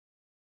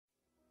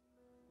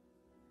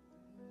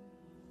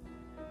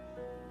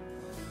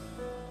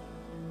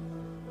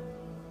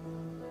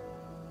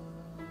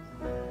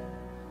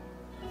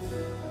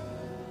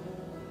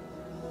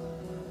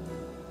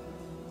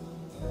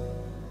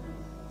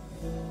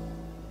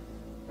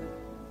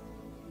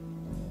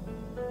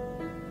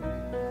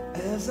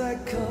As I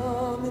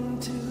come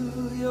into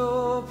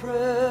your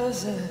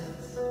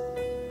presence,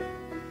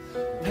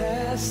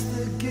 past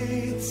the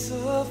gates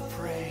of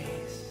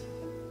praise,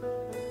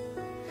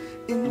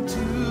 into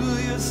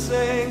your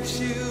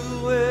sanctuary,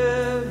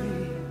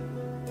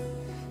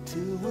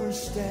 till we're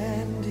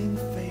standing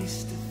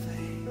face to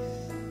face.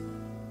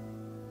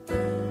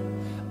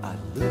 I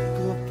look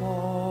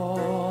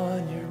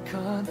upon your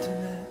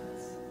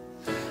countenance,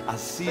 I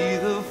see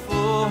the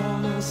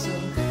fullness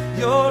of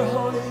your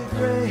holy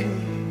grace.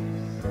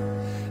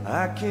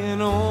 I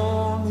can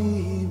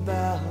only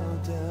bow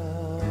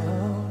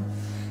down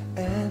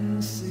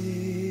and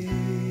see.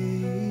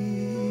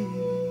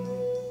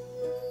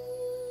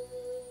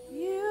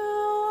 You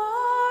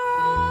are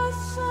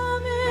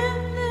awesome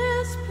in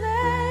this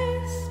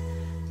place,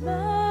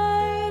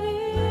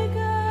 mighty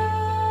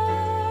God.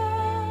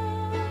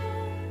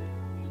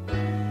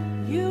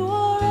 You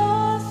are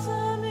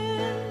awesome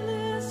in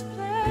this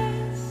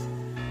place,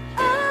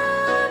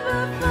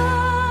 Abba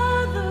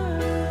Father.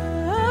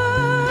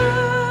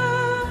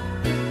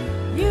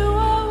 You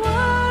are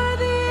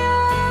worthy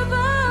of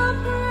our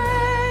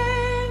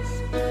praise.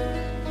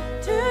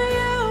 To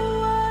you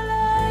our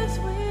lives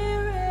we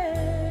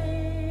raise.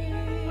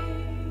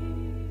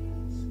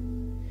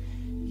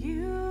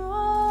 You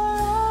are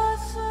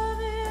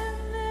awesome in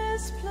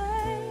this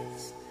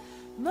place,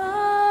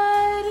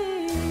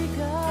 mighty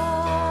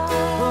God.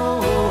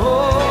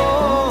 Oh,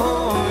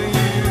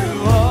 you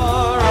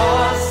are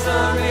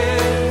awesome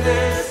in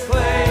this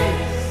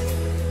place,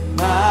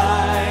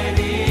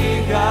 mighty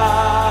God.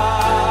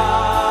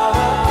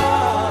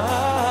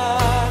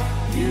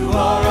 You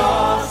are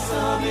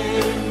awesome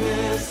in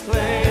this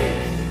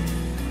place,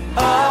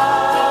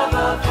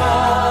 Abba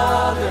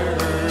Father.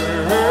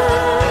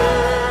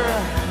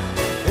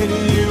 And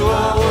you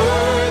are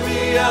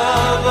worthy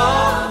of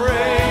our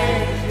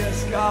praise, yes,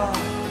 God.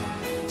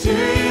 To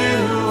you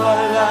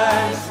our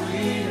lives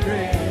we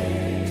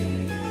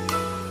raise.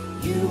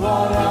 You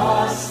are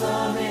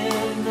awesome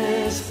in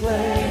this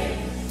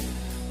place,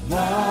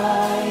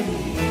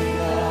 mighty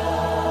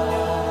God.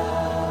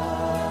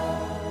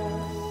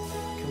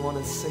 Come on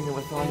and sing it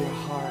with all your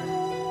heart,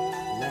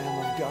 Lamb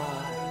of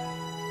God.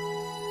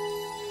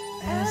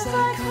 As I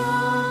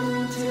come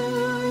into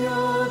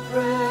your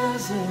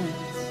presence,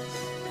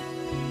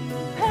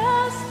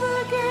 Past the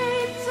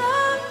gates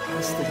of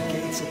past the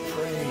gates of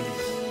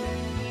praise,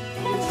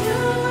 into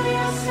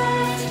your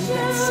to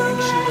that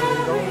sanctuary,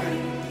 Lord,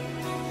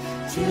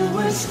 till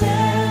we're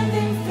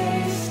standing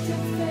face to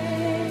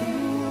face.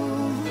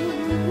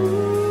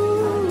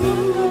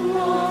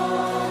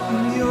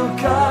 Your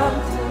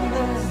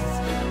countenance,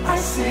 I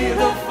see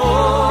the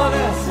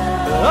fullness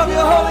of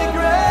your holy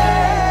grace.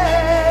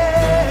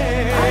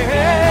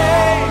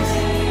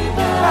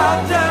 Bow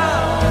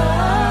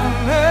down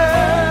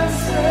and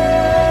say,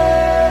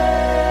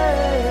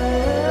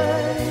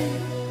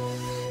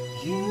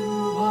 you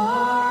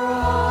are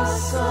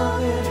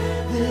awesome in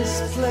this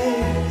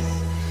place,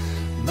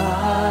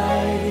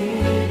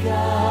 mighty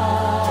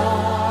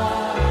God.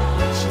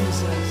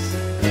 Jesus,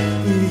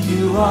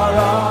 you are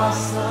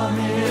awesome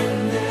in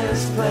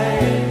this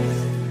place,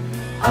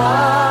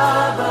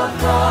 Abba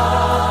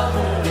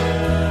Father.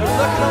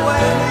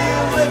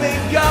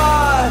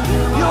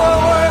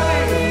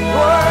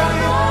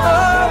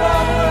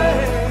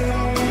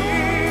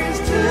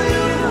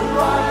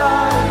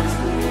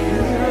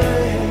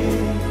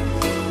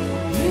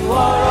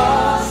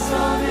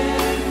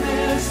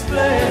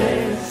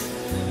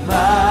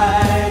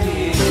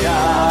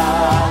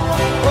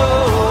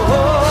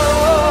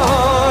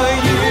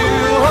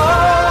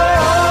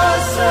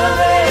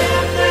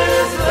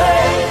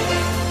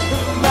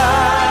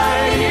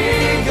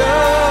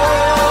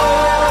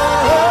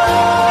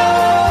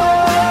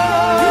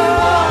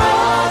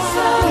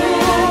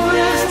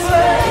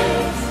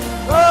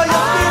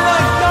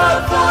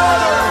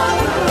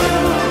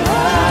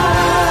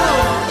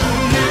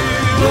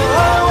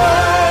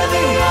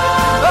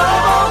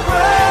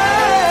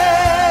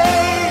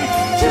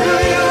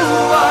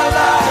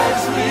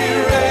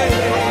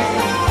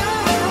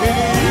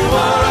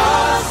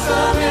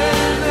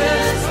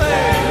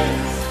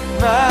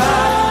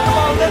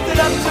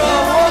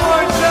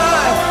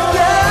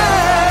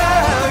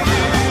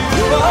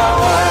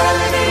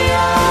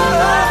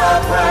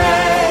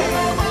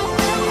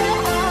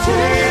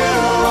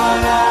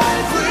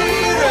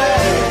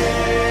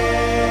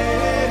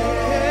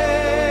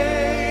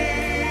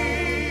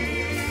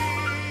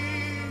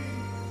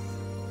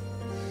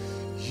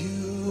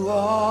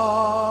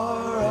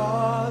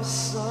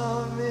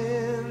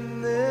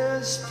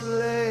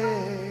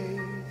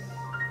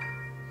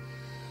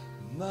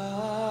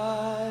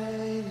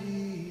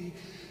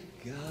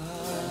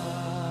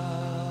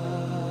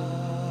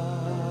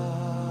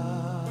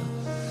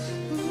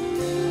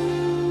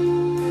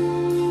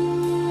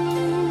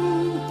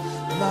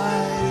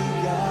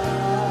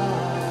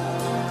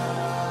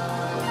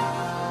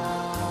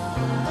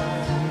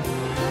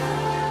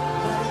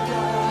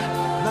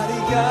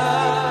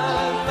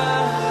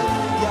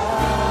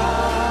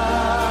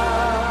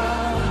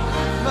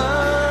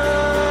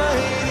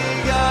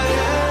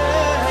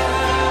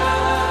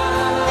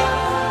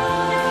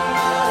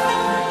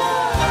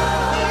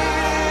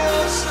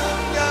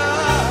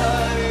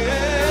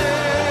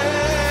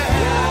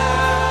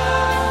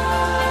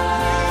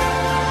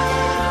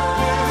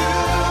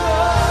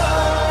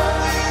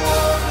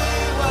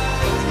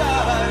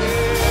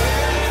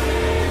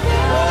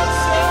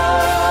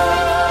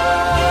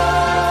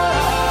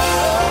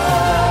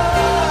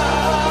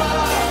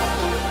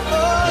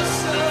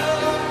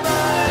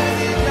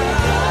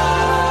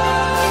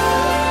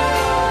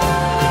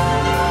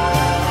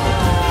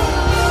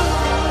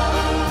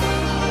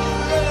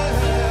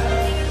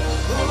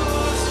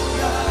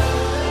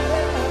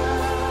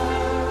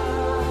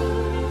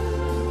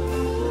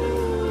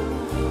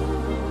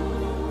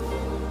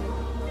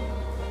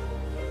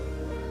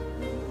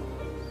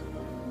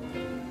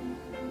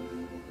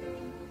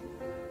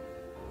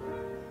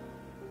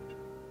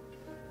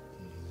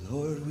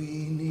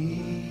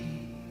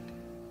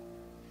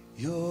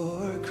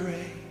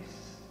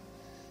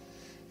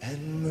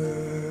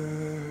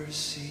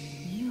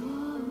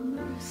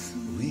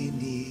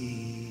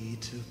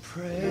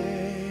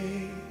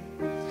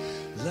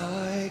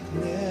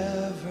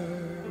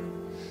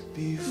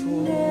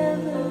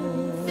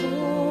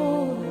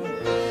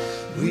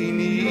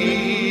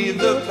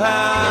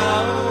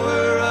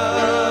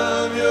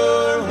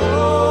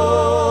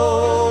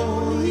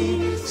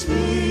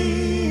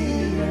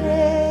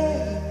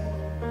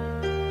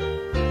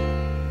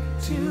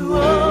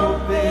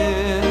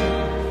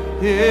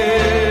 is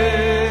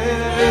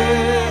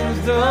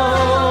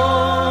done.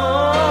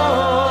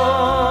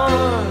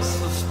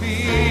 So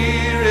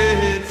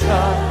Spirit,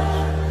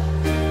 touch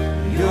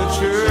your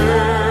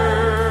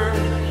church,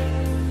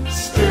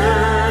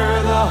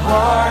 stir the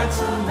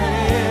hearts of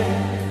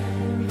men,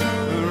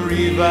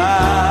 revive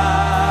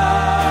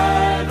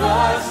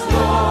us,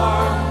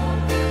 Lord,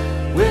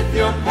 with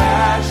your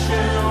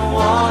passion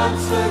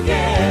once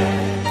again.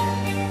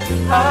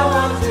 I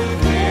want to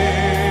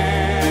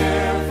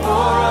care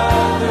for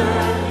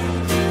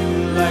others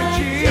like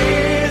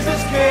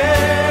Jesus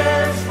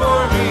cares for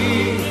me.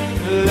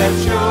 Let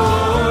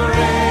your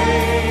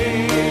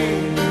rain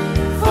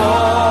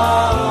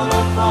fall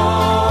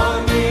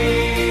upon me.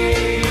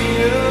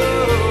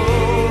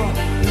 Oh,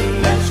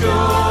 let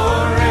your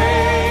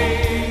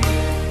rain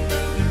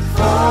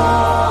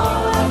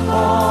fall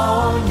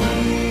upon me.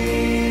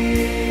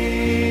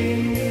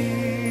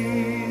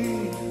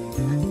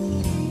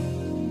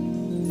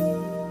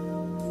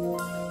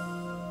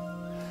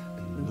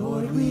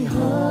 Lord, we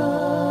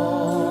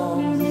humbly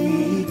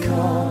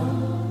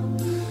come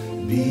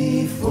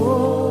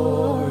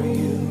before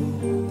you.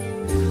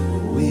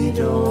 We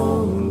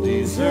don't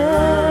deserve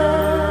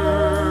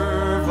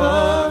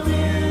of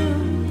you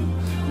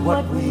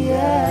what we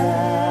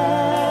ask,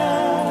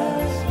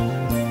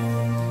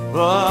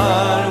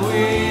 but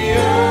we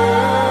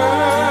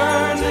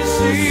yearn to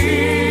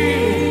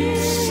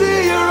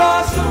see your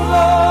awesome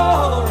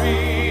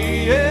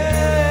glory.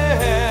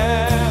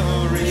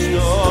 Yeah,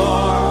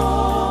 restore.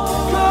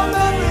 Come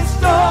and restore this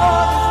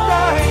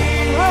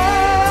dying land.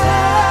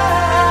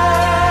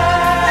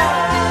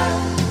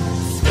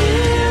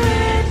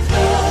 Spirit,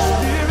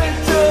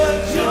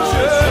 touch your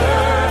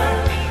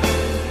church.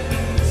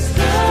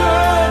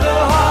 Stir the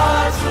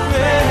hearts of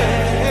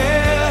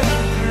men.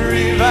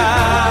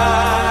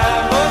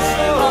 Revive us,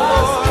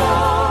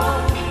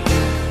 Lord,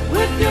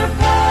 with your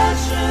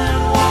passion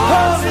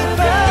once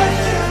again.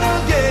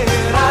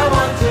 I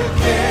want to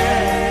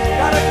care,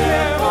 gotta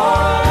care for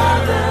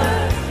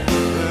others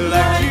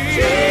like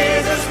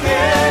Jesus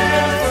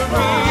cares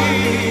for me.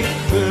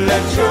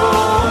 Let your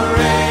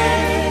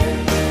rain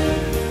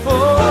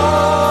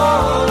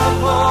fall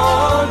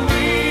upon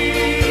me.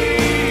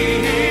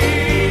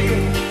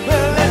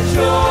 Let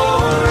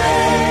your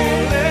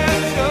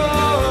rain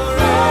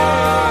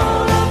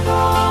fall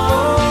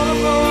upon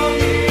me.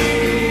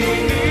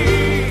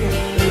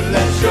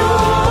 Let your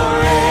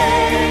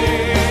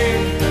rain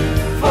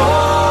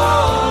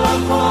fall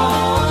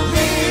upon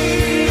me.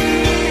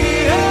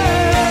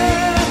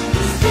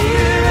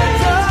 Spirit,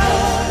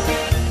 touch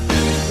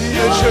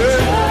your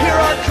church. Hear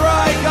our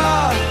cry,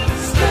 God.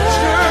 Stir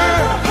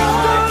the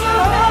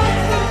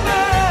hearts of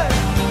men.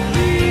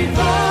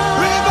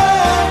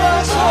 Revive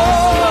us,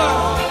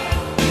 Lord,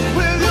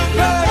 with your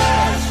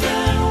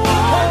passion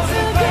once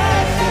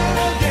again.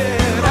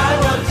 I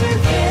want to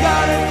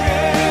gotta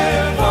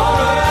care for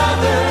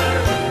others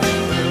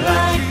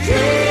like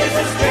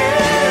Jesus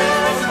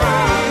cares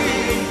for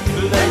me.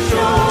 Let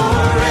your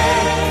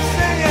rain,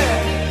 sing it,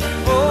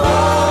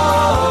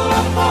 fall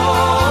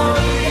upon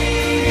me.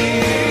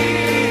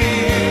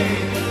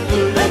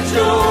 Let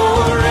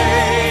your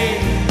rain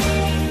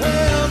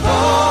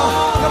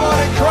fall. Come on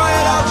and cry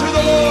it out to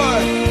the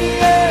Lord.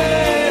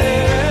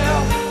 Yeah,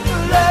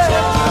 let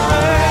the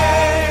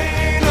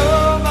rain, oh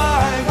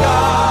my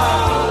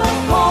God,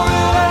 pour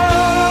it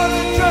out on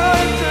the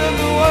church and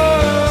the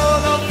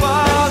world, oh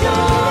Father.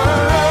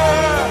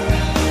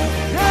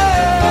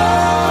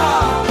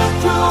 Yeah,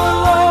 to a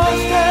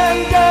lost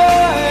and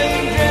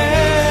dying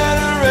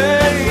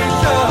generation.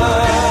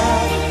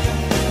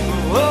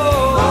 Oh,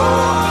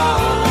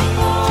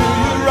 to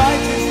your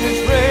righteousness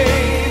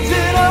reigns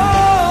in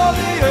all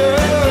the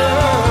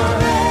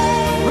earth.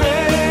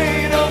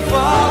 Reign, oh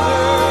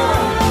Father,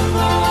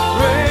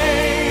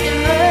 reign,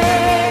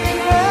 reign,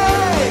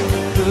 reign.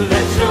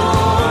 Let your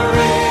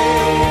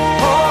rain,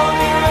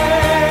 holy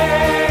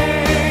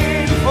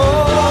rain,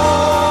 fall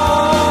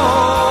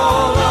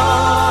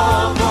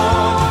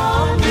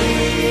upon me.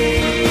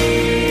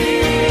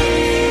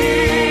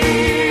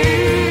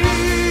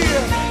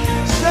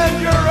 Send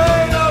your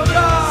rain, oh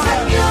God.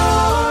 Send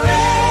your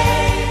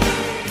rain.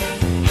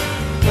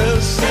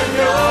 Send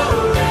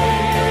your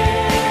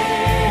rain.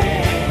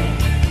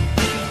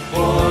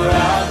 Pour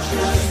out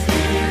your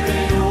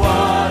spirit,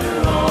 water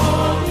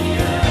on the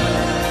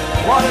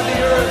earth. Water the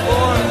earth,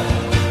 Lord.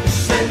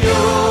 Send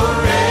your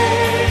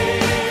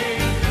rain.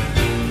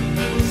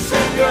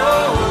 Send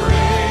your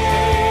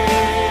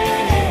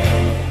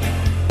rain.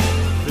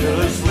 Fill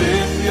us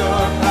with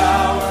your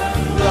power.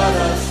 Flood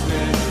us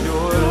with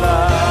your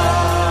light.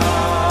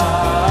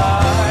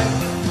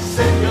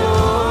 Send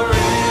your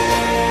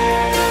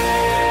rain.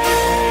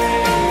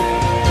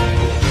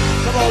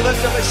 Come on,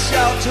 lift up a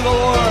shout to the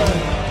Lord.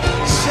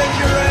 Send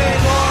your rain,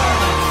 Lord.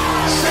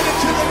 Send it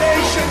to the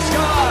nations,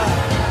 God.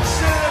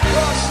 Send it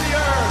across the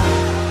earth.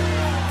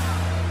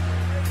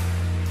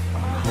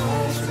 Our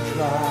hearts are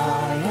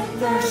dry and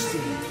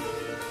thirsty.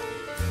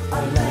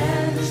 Our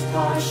land is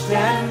parched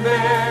and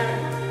bare.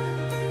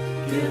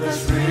 Give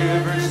us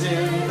rivers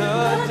in the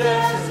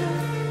desert.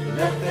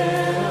 let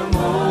them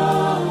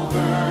overflow.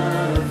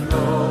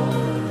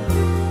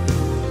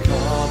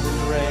 Come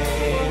and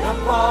rain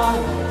upon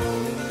us,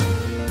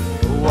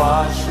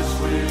 wash us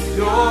with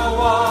your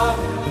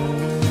water,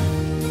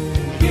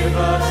 give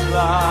us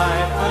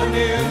life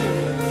anew,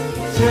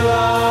 till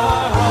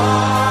our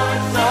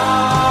hearts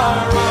are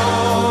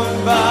owned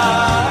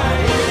by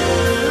you.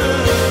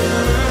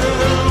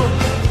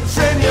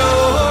 Send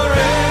your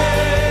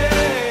rain,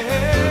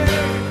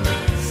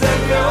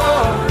 send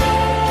your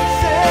rain,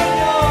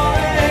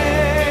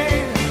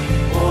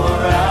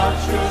 pour out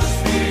your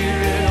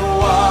spirit,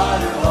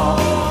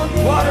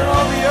 water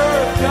on the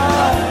earth,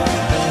 God.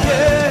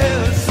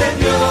 Yeah, send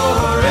your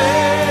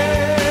rain,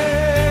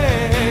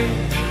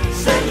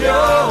 send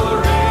your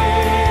rain.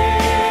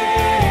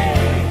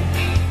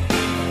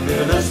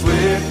 Fill us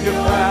with your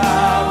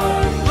power,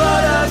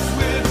 flood us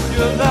with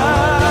your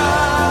light.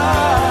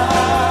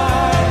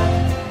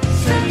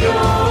 Send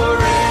your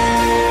rain.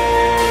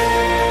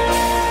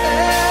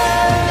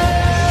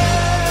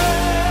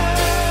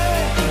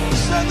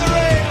 Send the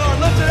rain, Lord.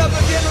 Lift it up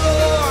again to the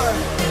Lord.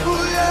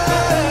 Ooh,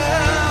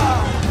 yeah.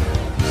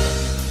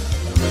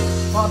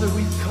 Father,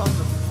 we've come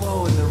to flow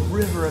in the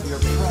river of your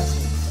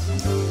presence.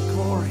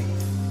 Glory.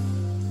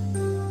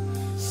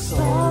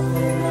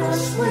 Soften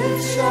us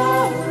with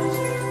showers,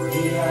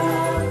 the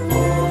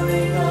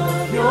outpouring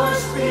of your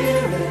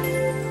spirit.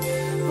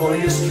 For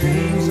your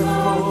streams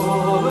are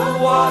full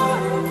of water,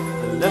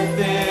 let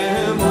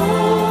them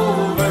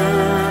overflow.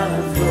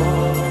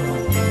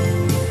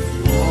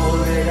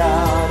 Pour it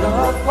out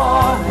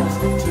upon us,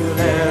 till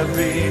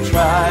every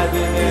tribe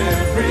and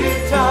every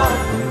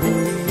tongue,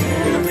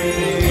 every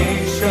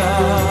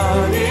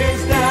nation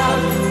is down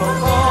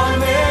upon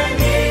their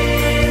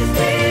knees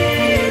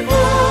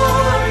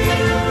before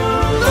you,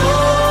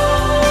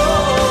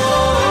 Lord.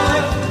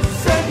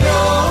 Send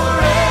your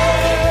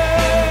rain,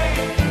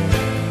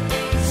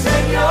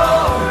 send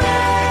your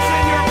rain. It's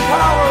in your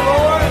power,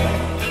 Lord.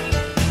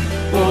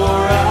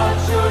 Pour out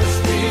your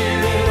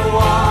spirit,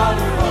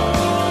 water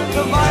on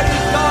the mighty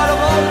God of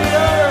all the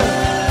earth.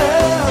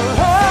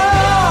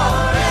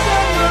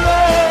 Send the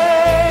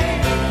rain,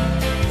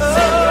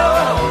 send your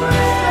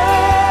rain.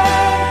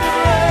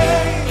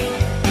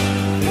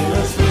 Fill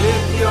us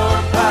with your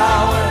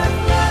power,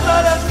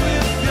 flood us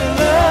with your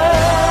light.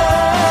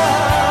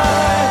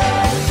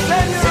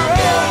 Send your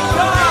rain,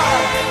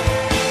 God.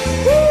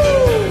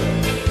 Woo!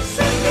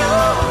 Send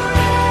your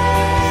rain.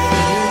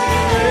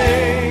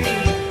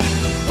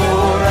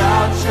 Pour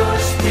out your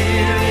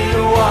spirit,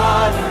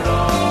 water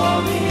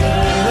on the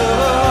earth.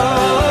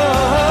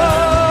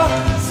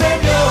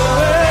 Send your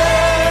rain,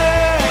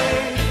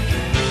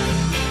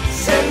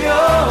 send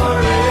your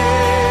rain.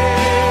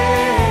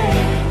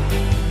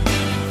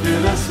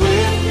 Fill us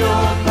with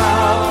your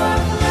power,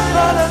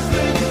 flood us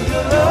with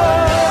your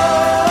light.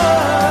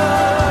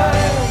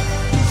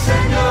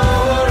 Send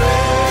your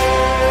rain,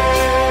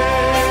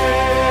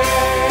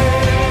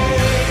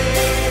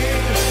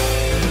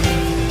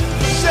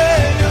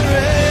 send your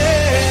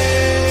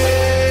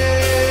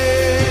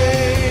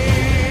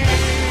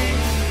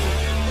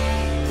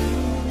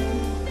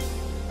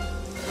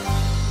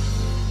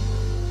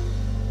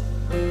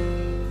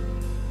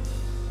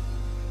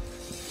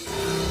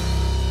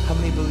How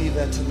many believe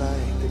that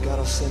tonight, that God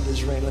will send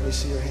his rain? Let me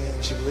see your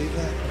hands. You believe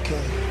that?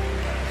 Okay.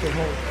 Okay,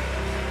 hold it.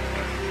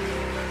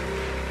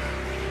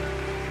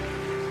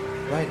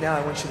 Right now,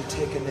 I want you to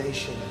take a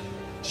nation.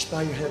 Just bow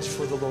your heads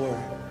for the Lord.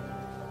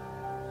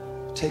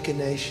 Take a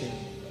nation.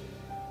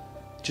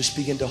 Just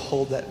begin to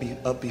hold that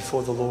up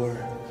before the Lord.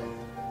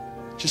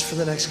 Just for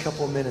the next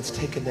couple of minutes,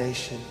 take a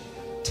nation.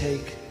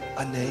 Take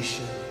a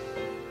nation.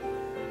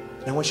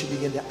 And I want you to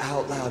begin to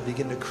out loud,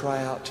 begin to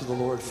cry out to the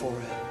Lord for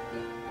it.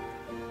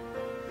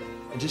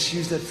 And just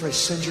use that phrase,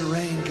 send your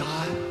rain,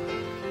 God.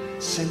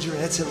 Send your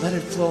rain. That's it. Let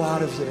it flow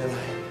out of you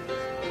tonight.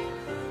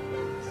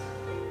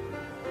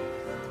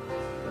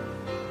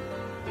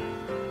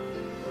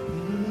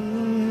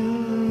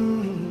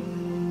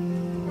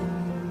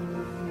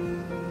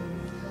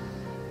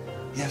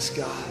 Yes,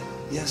 God.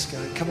 Yes,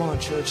 God. Come on,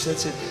 church.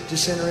 That's it.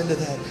 Just enter into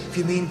that. If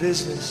you mean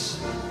business,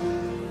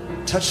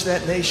 touch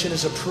that nation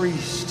as a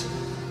priest.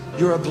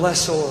 You're a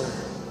blessor.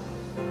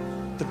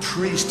 The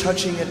priest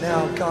touching it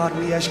now. God,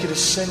 we ask you to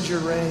send your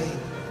rain.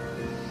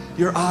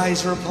 Your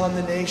eyes are upon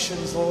the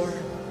nations, Lord.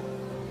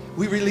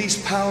 We release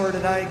power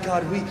tonight,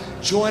 God. We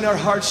join our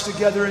hearts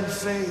together in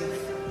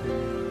faith.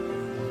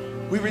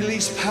 We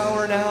release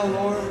power now,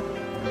 Lord.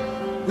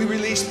 We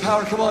release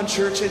power. Come on,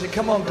 church.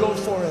 Come on, go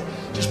for it.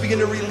 Just begin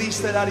to release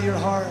that out of your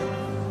heart.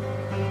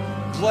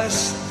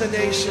 Bless the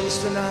nations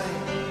tonight.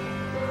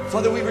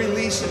 Father, we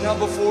release it now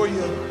before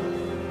you.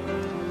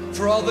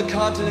 For all the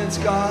continents,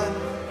 God.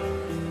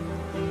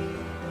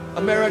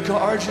 America,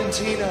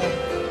 Argentina,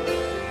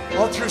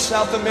 all through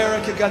South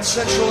America, God,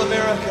 Central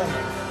America.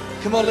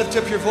 Come on, lift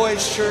up your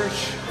voice,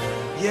 church.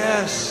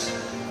 Yes,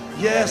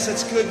 yes,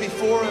 that's good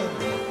before him.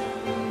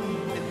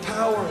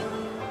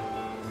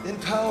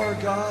 Empower,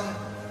 God.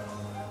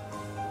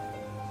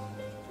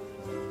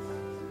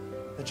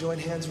 Now join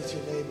hands with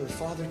your neighbor.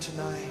 Father,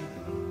 tonight,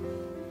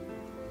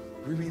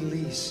 we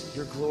release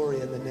your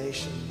glory in the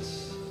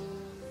nations.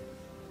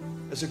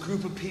 As a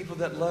group of people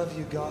that love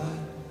you, God,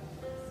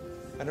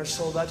 and are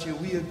sold out to you,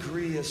 we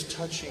agree as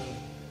touching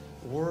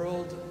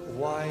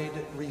worldwide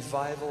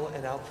revival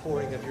and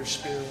outpouring of your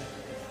Spirit.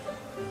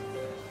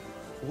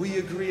 We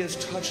agree as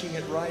touching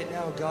it right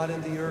now, God,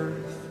 in the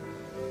earth.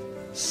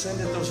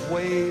 Send it those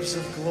waves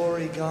of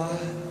glory, God.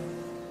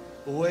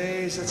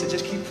 Waves, that's it.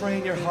 Just keep praying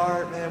in your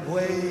heart, man.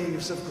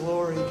 Waves of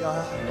glory,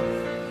 God.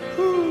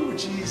 Woo,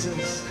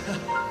 Jesus.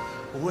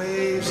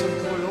 Waves of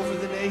glory over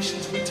the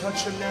nations. We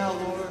touch them now,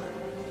 Lord.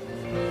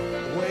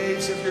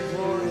 Waves of your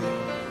glory.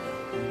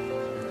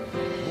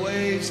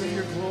 Waves of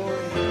your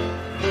glory.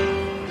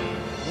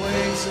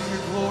 Waves of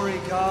your glory,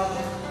 God.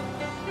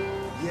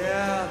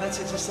 Yeah, that's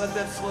it. Just let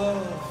that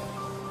flow.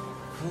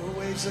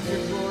 Waves of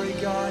your glory,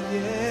 God.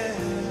 Yeah.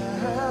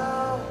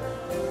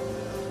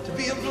 To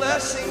be a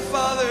blessing,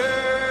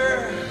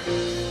 Father.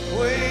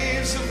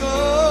 Waves of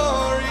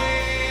glory,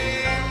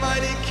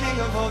 mighty King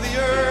of all the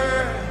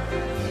earth.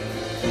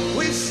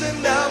 We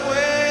send out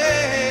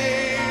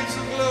waves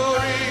of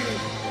glory,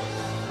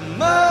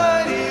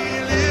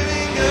 mighty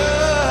living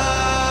God.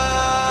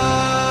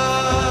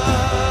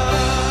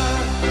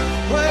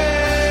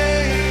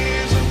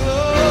 Waves of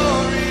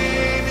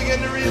glory, begin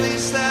to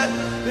release that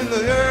in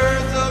the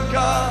earth, oh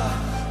God.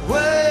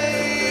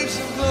 Waves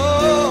of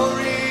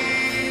glory,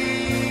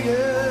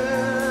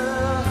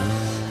 yeah.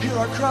 Hear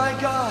our cry,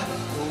 God.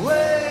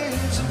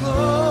 Waves of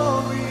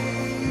glory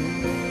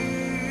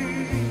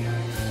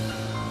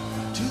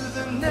to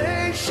the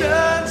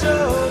nations,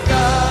 oh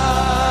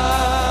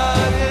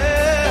God, yeah.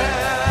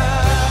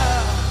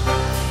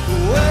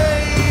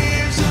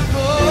 Waves of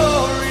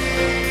glory,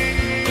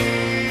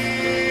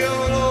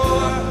 oh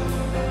Lord.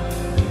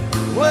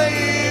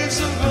 Waves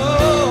of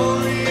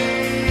glory,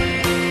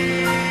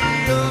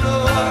 oh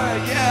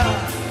Lord, yeah.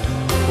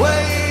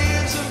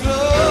 Waves of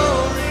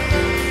glory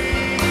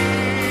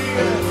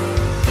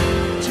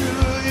to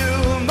you,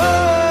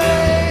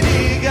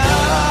 mighty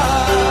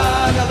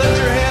God. Now lift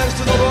your hands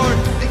to the Lord.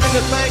 Begin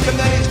to thank him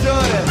that he's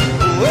doing it.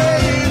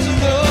 Waves of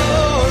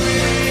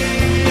glory,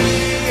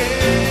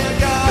 yeah,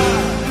 God.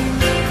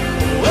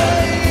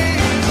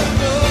 Waves of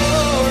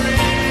glory,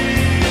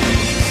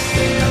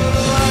 oh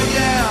Lord,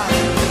 yeah.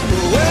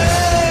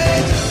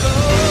 Waves of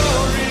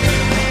glory.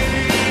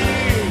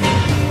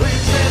 We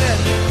sing it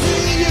to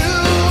you,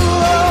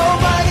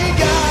 Almighty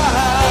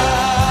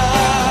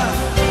God.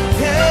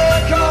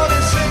 Yeah, come on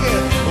and sing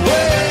it.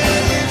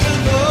 Waves of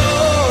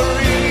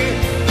glory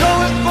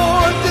going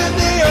forth in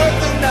the earth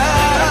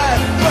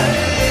tonight.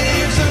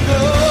 Waves of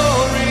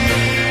glory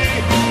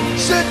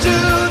sent to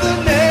the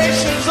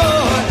nations,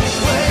 Lord.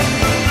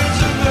 Waves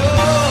of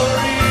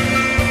glory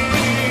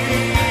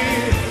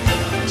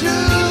to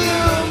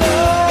you,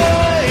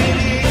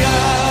 mighty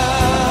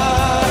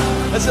God.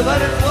 Let's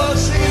let it flow,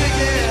 sing it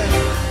again.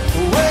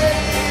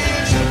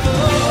 Waves of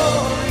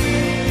glory,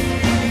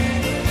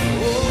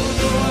 oh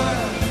Lord.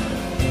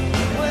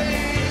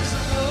 Waves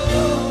of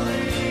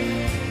glory,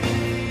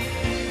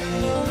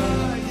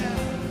 oh yeah.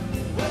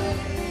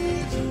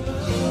 Waves of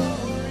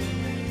glory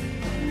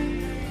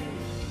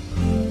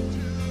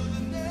to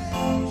the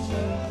nations,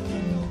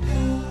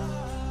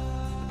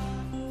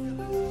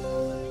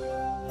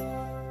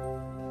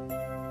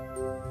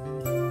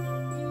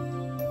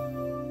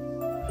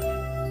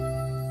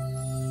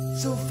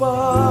 so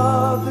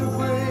Father,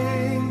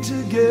 bring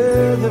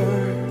together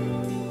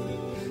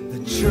the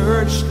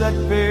church that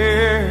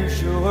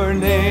bears your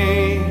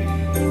name.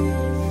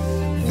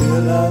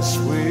 Fill us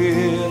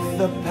with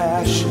the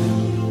passion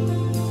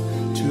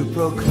to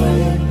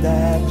proclaim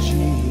that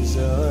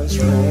Jesus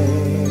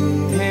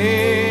reigns.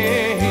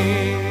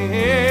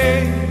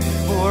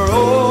 Pour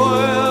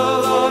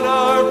oil on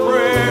our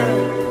prayer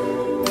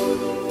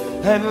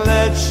and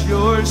let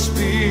your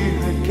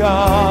Spirit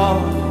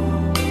come.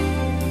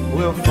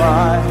 We'll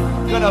fight,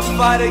 gonna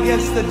fight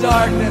against the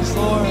darkness,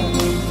 Lord.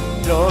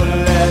 Don't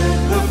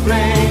let the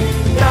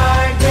flame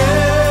die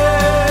down.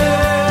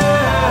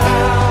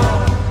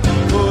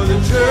 For the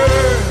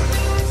church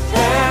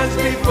stands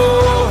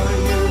before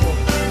you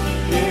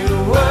in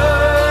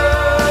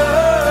worship.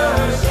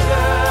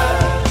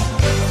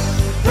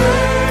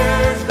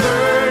 Prayers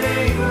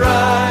burning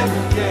right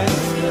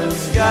against the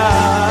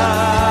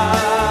sky.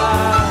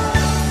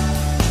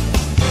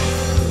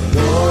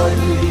 Lord,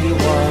 we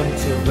want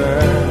to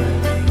burn,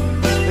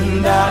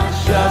 not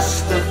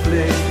just a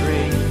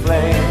flickering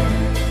flame,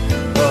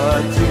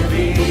 but to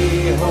be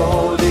holy.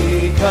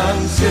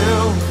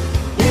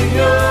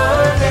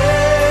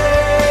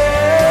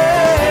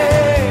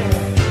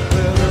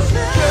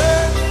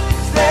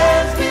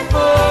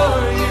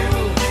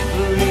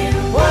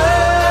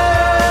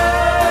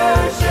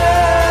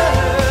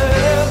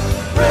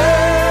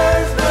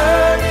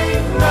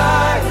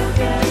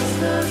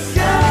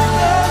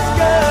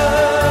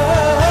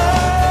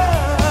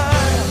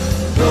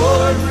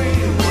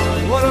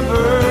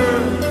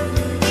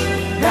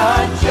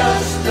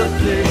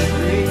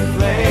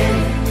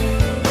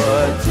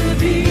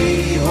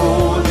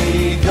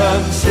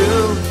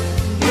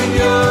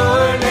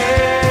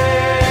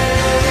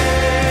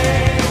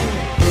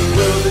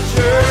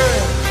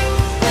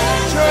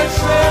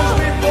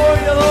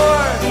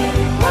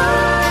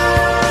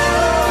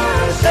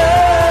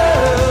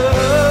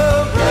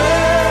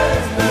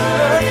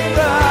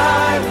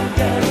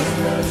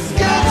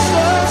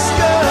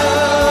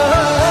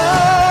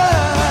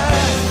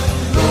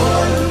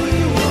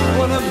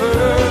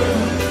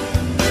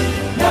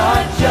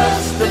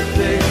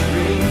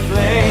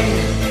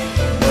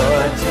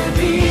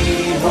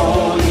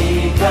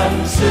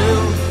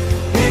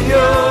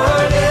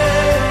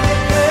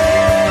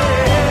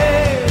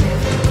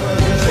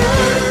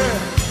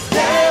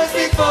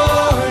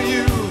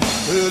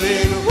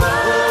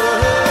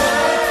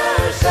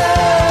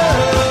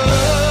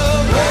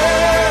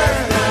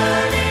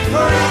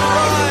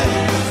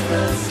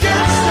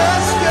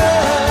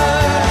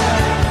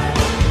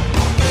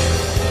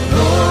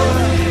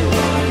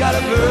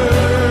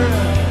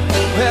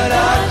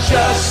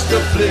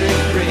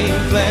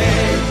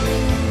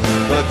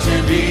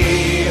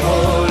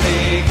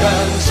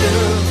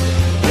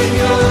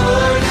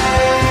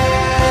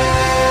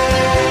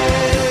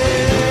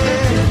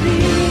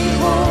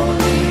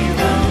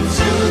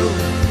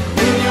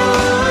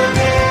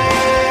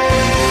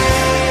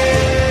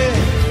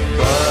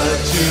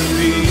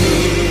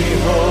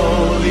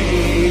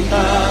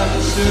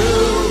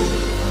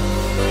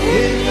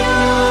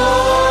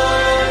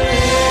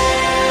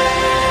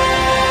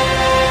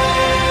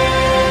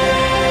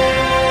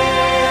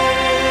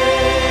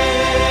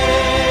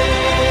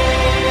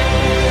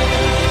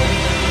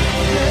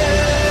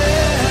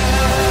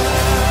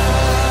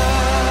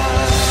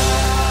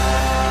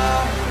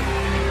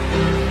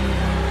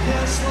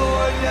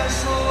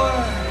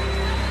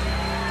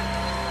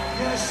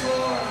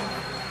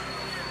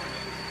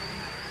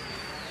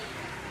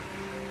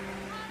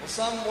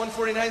 Psalm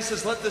 149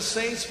 says, let the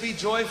saints be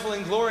joyful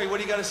in glory. What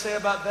do you got to say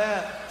about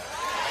that?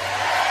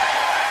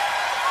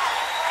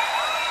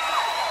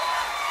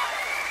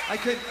 I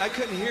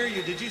couldn't hear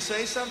you. Did you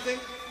say something?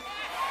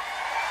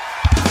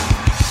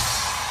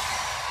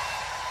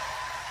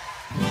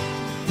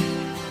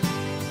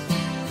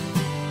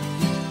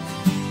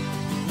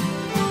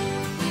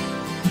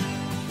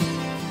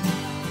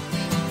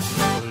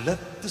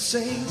 Let the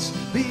saints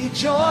be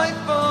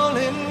joyful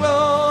in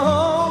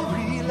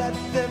glory. Let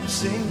them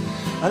sing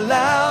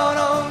aloud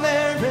on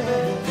their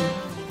bed.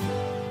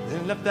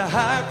 Then let the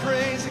high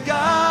praise of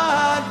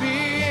God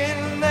be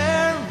in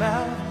their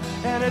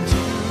mouth and a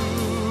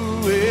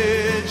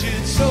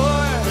two-edged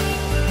sword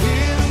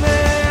in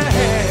their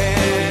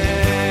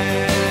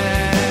hand.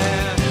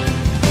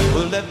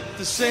 Well, let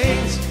the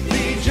saints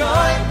be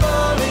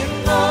joyful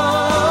in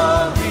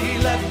glory.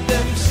 Let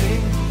them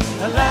sing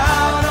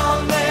aloud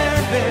on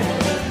their bed.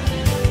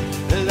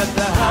 Let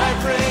the high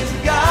praise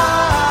of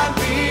God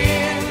be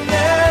in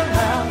their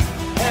mouth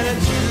and a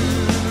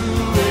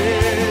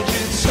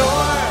two-edged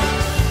sword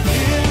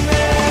in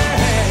their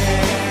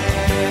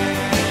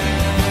hand.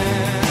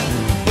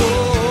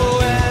 Oh,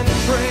 and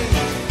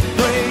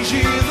praise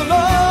ye the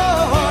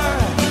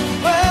Lord.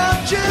 Well,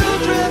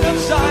 children of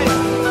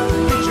Zion,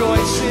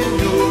 rejoice in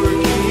your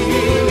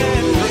King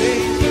and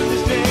praise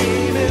His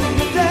name in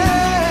the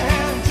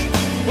dance.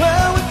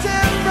 Well, with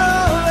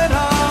timbrel and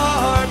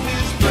harp,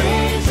 His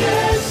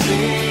praises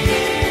sing.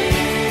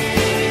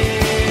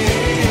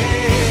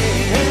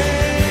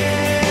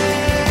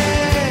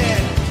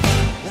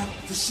 Let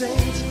the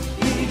saints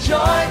be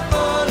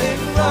joyful in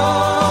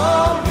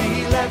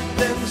glory. Let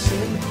them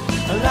sing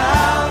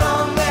aloud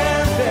on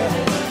their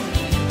bed.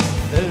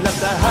 Let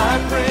the high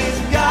praise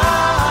of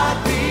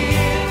God be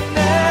in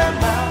their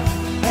mouth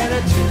and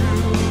a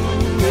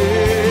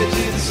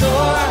two-edged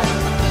sword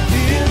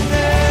in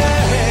their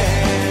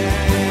hand.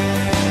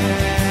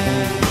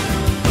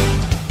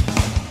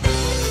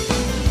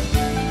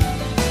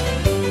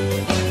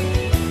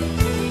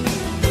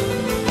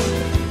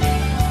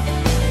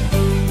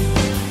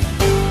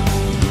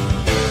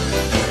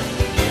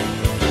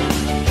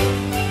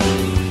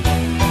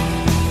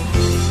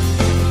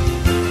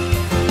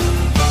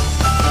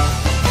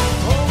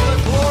 Oh, the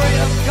glory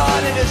of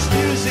God in His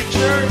music,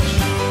 church.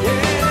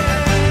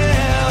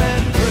 Yeah,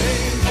 and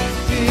praise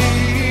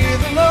ye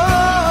the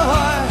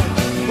Lord.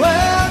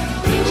 Well,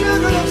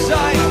 children of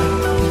Zion,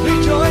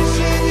 rejoice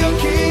in your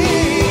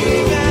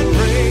King and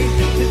praise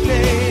His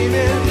name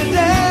in the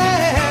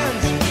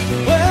dance.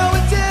 Well,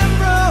 with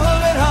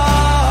timbrel and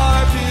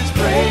harp, His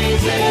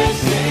praises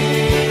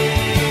sing.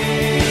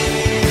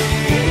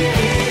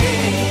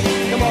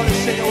 Come on and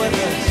sing it with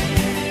us.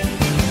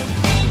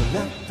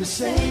 Let the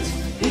saints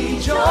be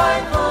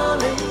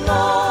joyful in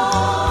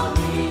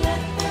glory.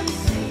 Let them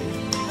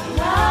sing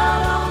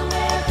aloud on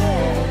their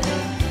bed.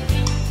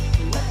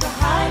 Let the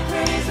high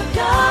praise of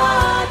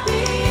God be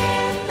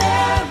in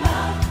their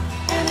mouth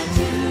and a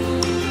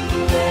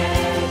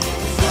two-edged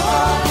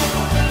sword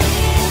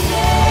in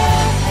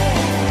their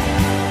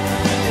hand.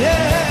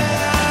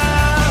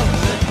 Yeah,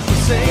 let the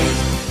saints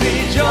be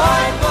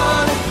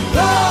joyful in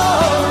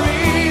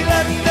glory.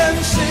 Let them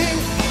sing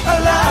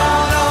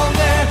aloud on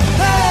their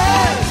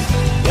heads.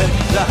 Let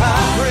the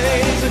high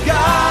praise of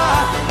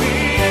God be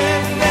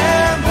in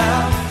their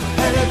mouth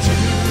and a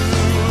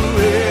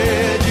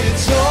two-edged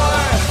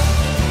sword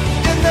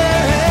in their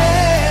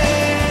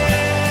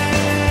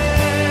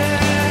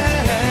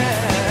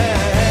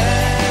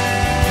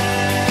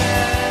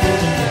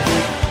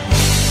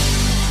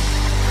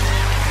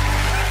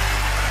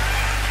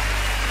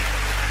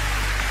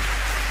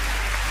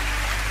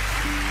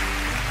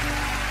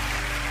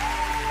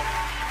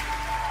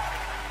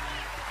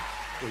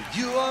Well,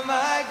 you are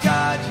my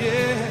God,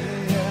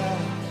 yeah,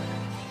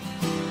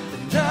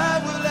 and I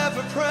will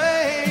ever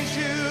praise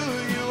you.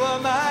 You are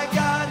my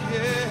God,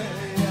 yeah,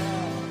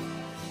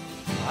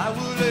 I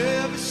will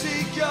ever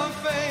seek your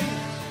face.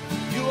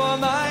 You are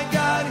my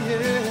God,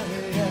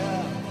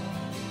 yeah,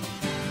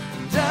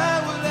 and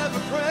I will ever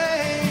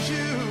praise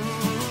you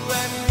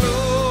and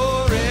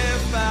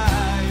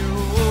glorify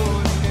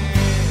your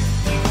name.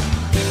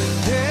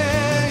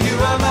 Yeah, you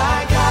are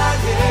my God,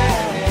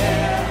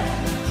 yeah,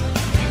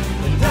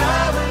 and I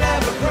will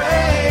never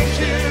praise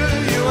you.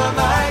 You are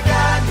my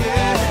God,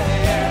 yeah.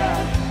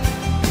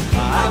 I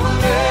will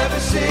never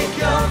seek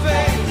your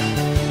face.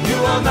 You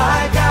are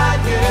my God,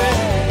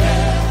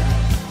 yeah.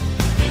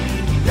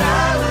 And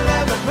I will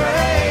never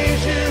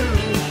praise you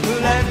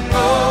and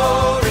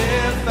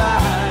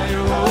glorify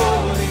your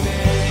holy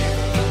name.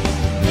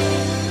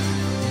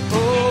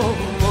 Oh,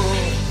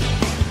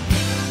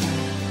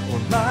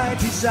 my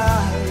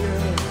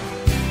desire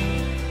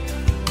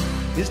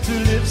is to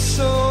live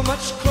so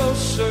much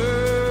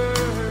closer,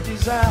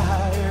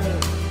 desire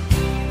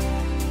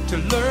to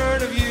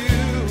learn of you,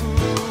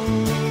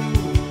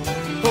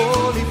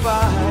 holy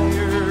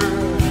fire.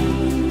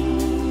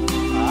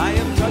 I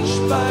am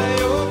touched by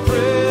your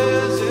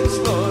presence,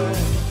 Lord.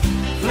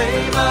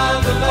 Flame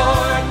of the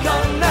Lord,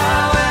 come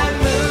now and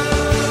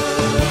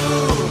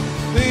move.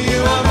 You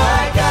are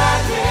my God.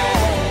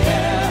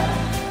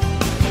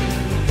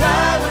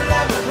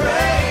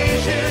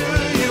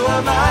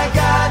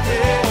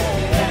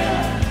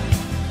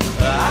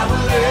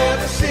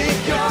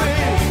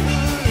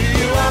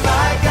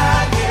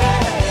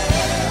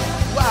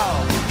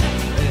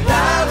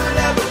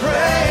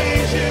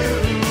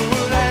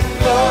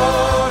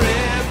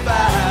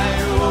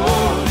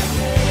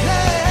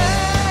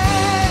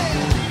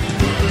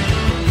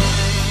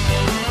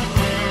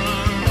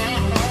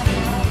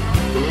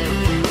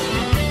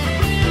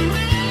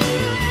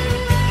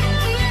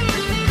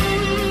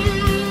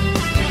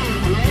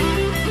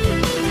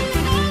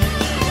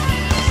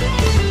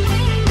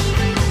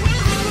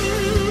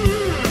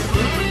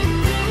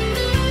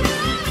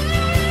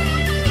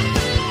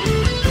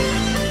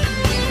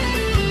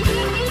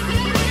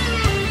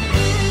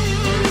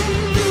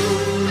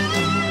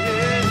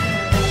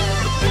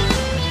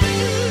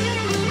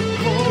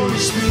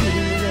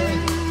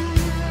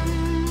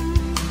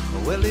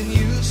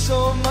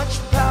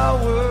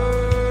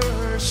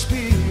 our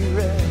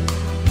spirit.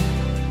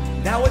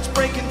 Now it's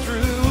breaking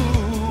through.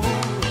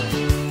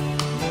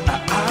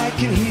 I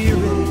can hear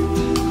it.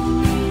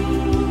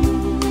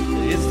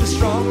 It's the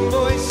strong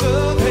voice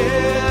of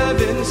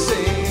heaven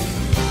saying,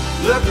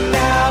 look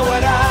now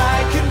what I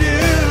can do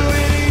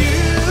in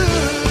you.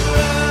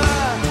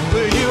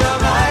 You are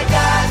my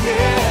God,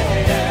 yeah.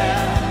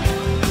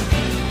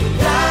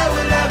 I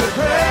will never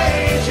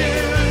praise you.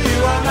 You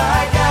are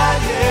my God,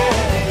 yeah.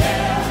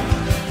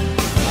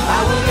 I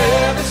will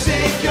never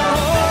sing your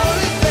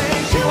holy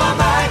things. You are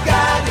my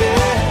God,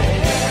 yeah.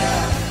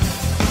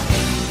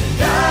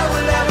 And I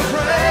will never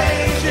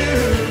praise you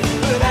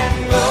and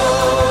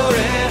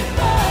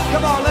glorify.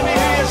 Come on, let me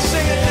hear you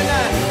sing it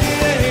tonight.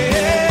 Yeah,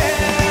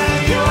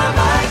 yeah. You are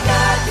my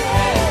God,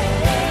 yeah.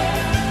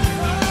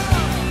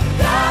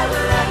 And I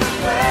will never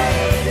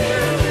praise you.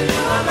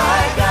 You are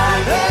my God,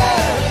 yeah.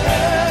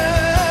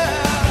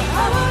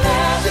 I will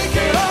never sing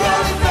your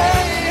holy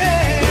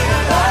things. You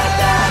are my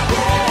God,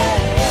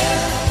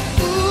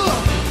 yeah. Ooh,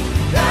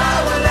 I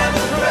will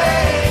never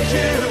praise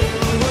you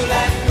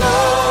and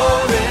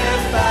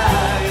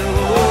glorify your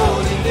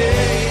holy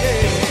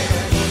name.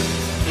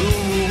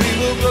 Ooh, we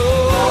will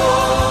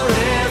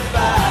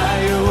glorify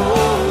your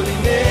holy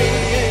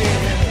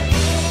name.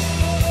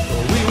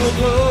 We will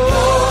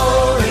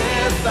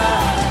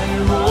glorify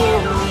your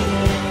holy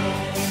name.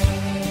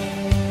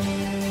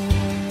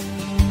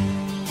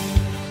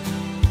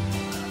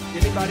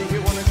 Anybody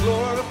here want to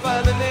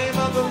glorify the name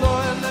of the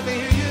Lord? Let me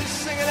hear you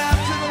sing it out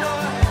to the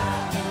Lord.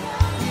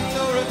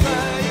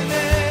 Glorify your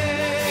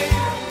name,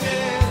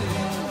 yeah.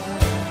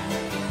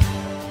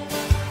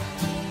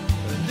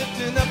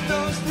 Lifting up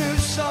those new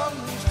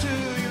songs to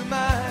you,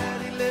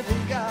 mighty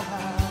living God.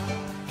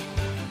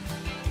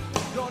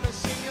 Gonna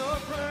sing your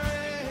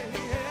praise,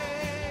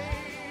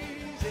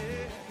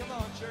 yeah. Come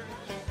on,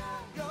 church.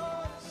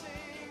 Gonna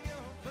sing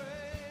your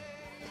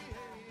praise.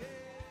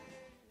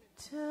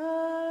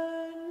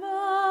 Turn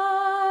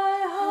my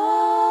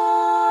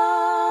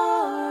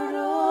heart, O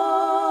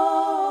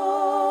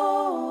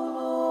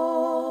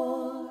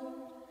Lord,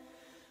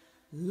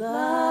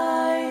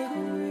 like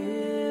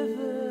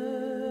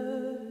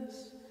rivers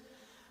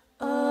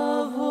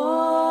of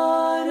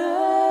water.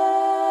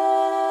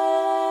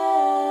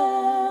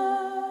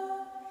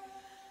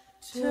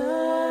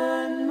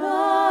 Turn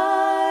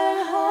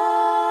my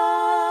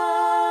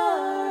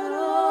heart, O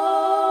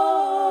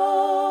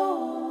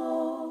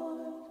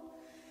Lord,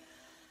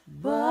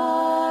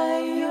 by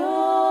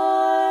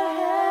your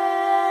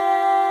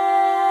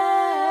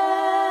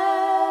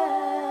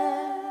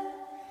hand,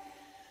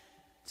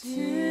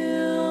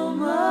 till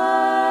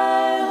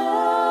my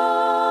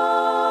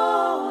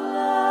whole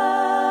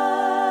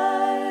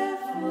life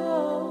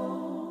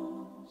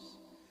flows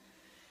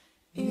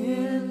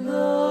in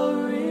the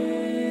river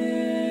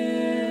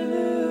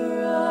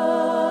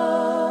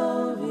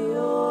of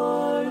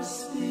your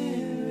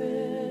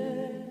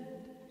Spirit,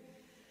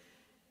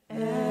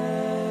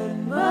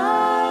 and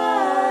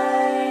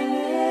my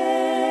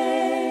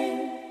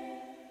name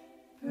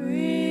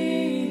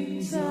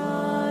brings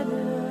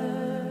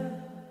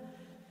honor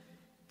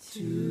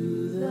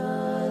to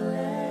the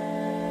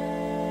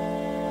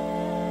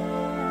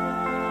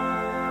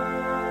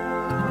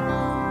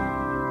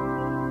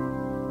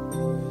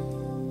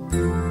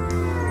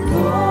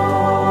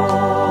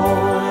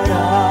Lord,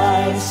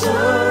 I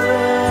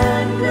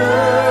surrender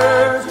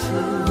to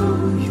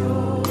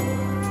your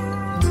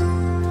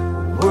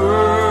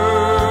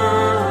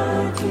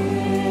work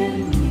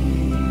in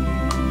me.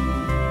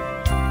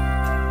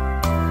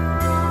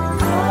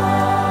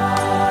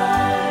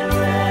 I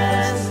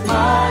rest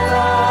my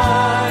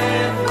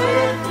life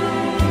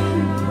within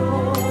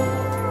your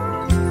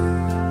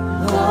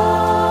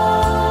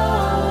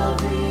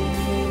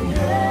loving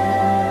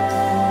hand.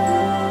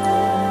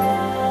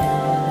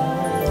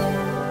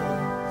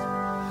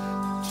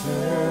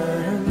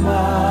 Turn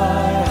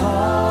my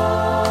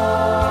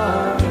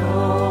heart, O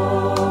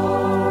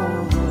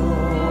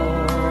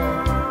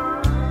Lord,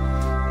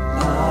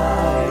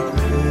 like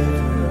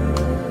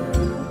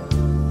rivers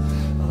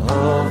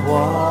of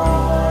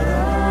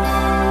water.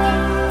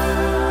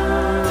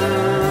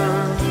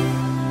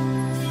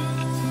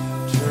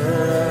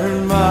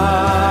 Turn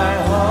my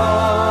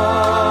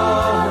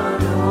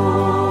heart, O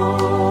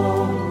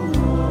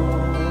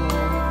Lord,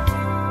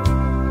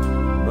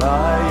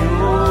 by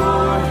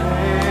your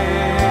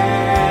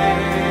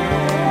hand,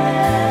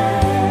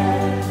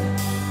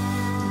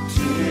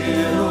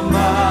 till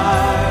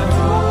my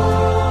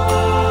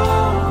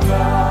whole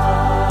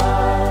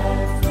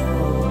life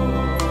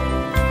flows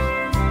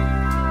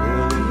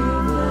in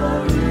the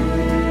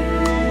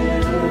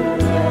river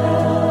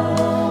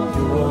of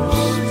your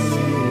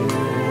Spirit.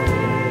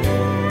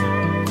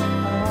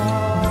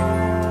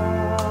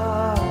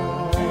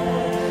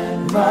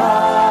 And my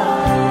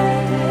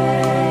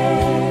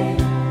name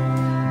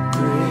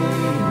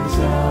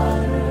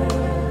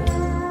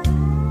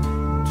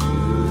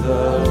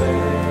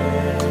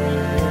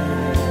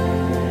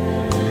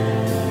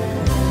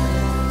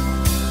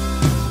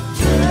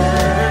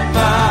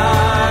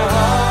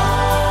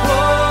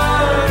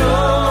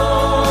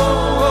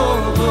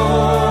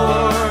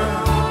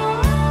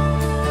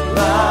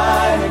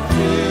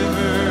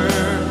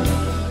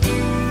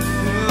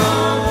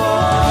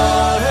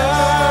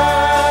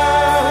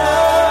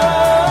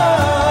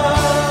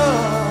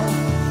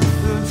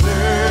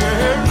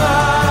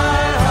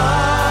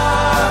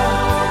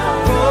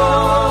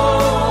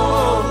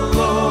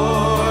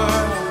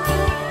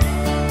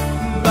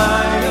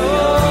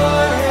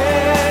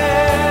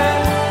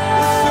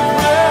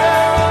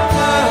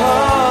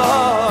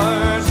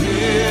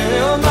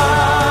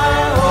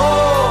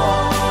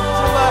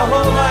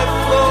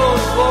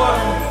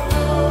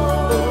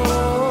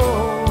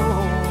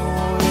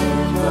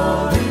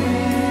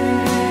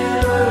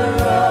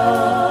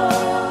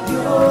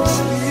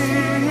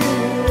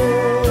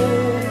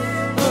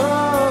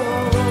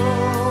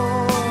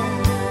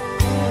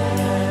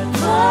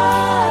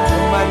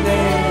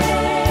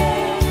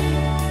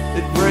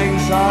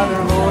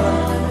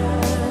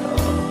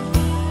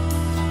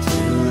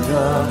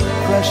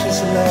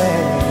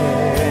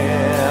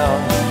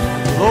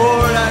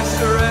Lord, I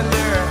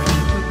surrender.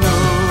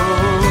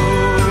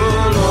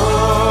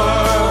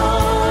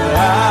 Lord,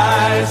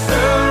 I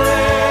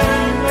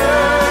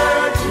surrender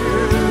to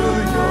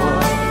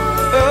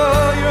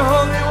your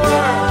holy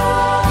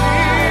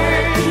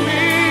word in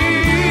me.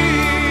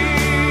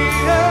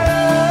 I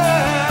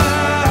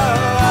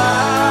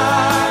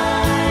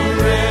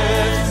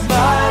rest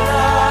my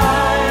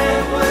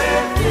life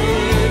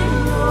within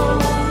your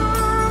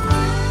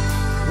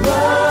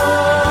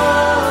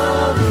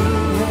loving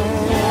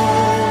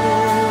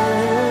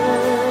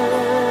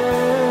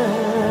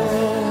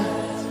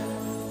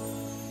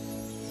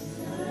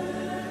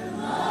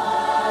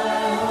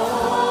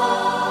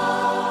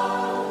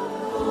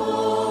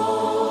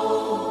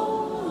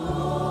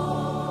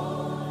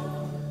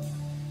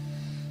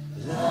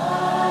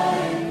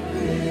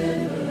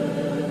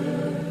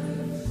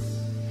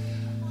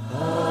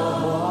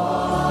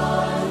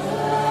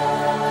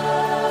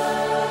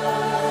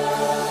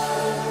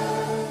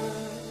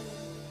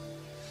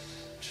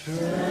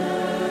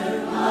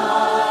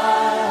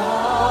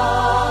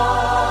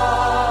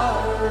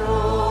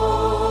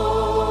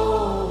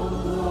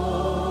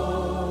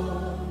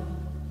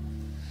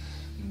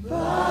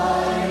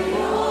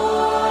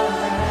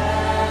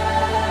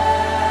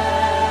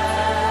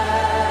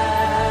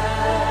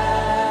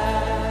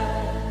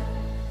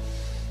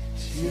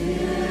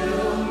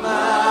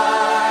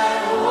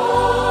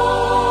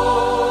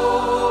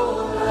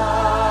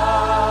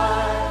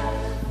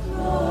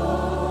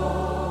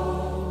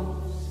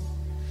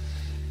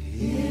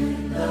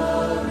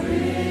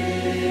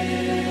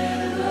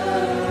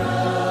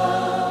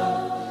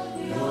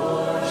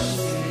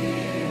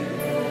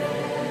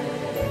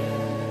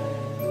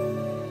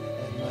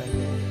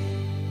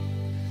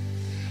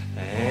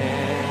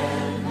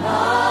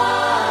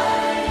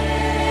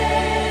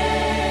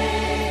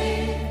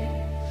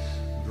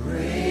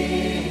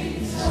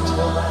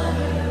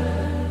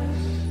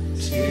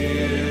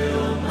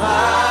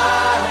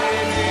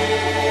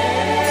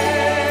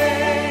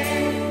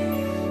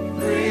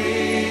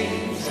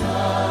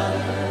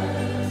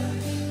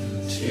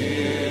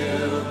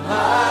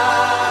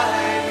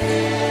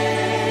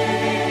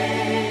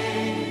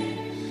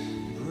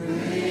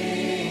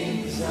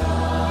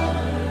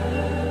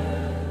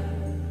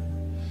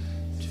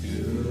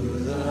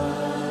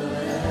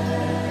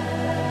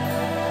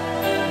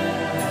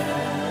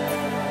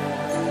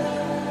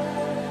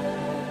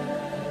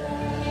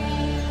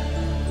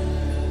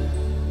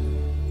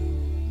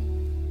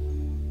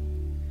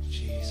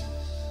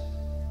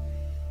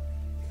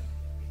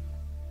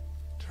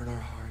Turn our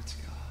hearts,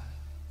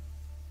 God.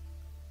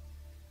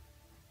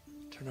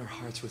 Turn our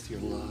hearts with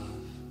your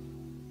love.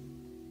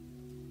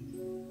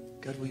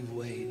 God, we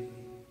wait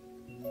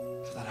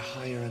for that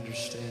higher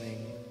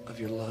understanding of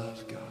your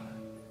love, God.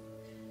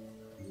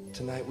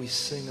 Tonight we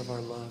sing of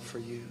our love for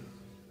you.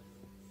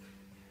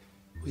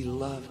 We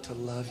love to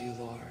love you,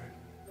 Lord,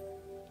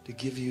 to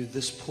give you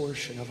this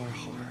portion of our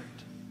heart.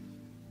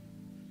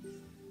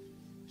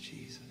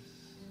 Jesus.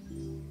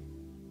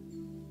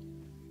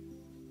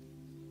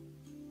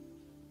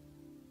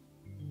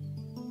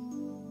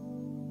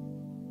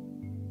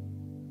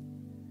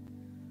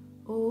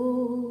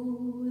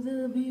 Oh,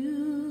 the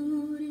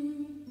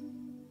beauty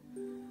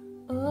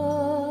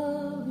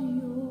of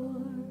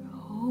your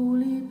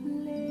holy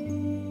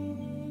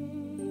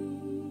place,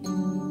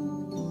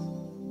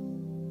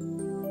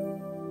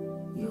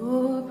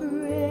 your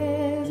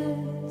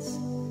presence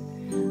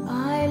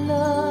I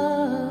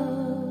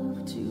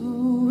love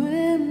to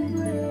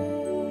embrace,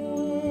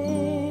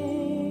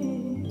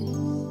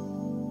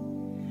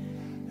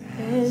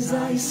 as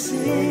I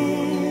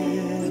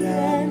sit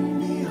and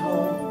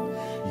behold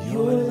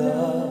your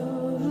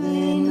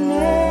loveliness.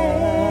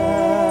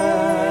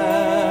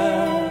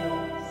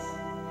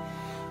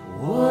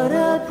 What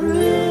a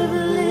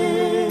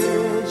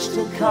privilege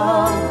to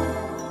come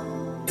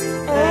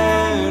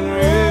and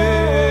rest.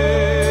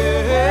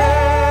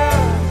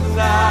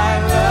 I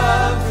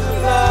love to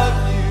love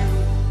you,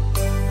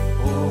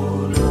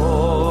 oh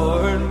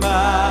Lord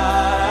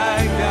my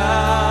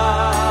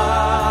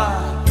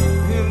God.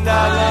 And I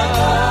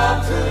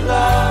love to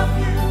love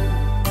you,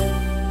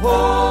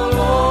 oh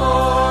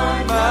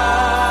Lord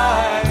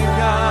my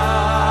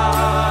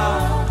God.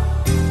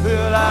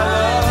 But I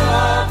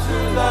love to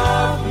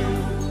love you,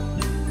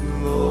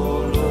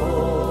 oh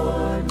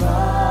Lord my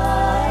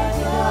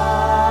God.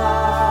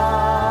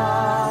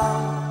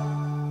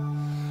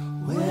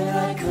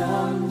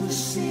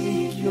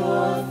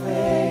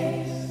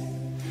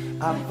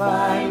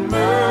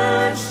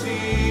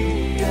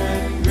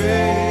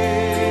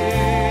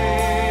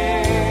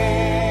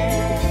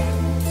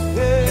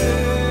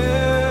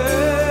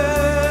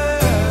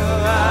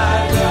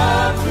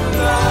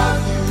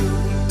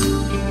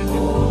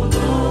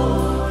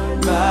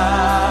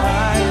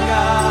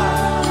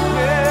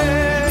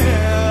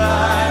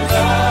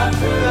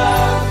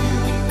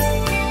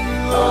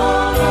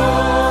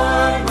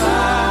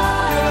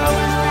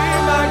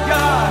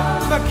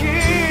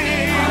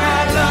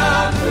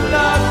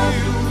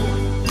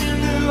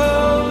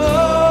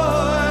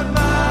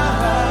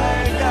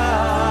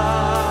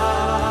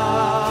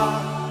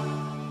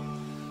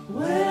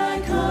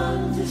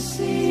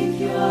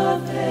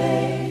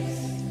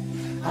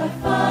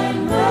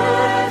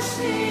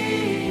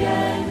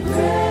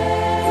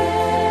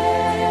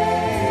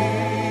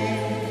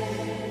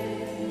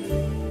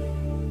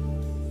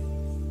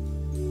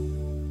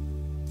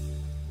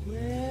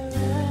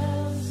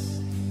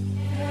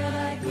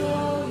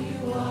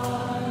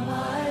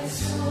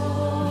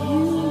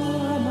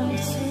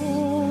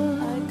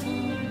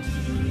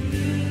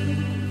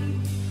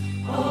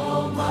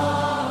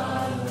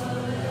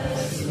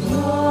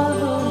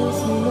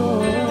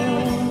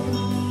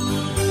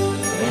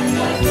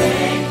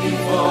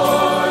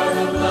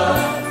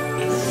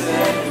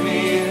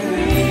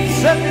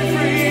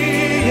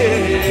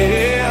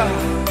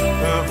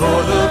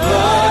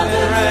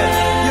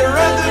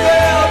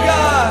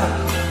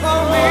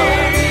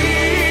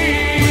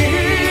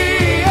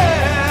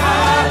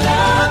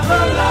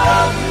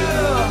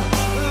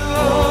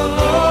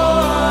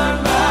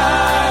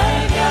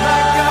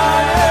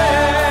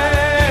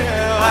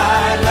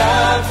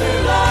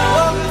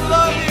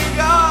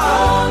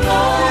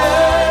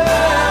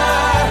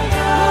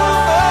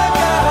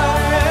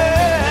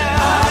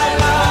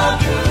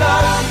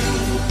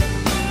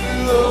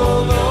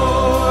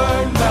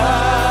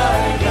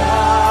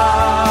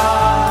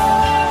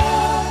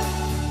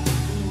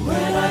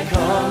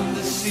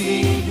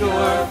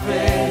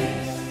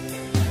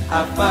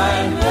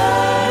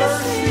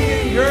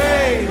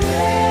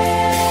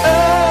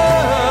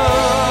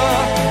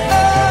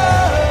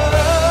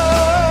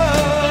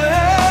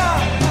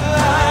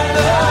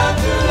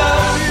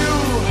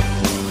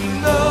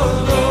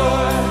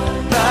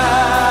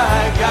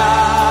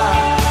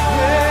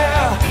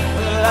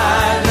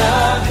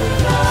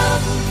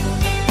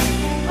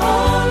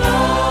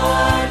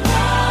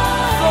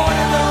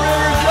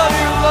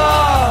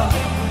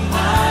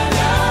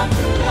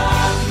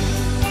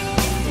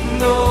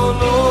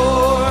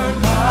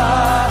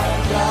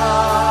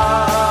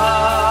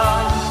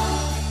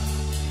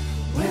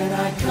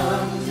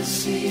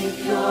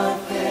 seek your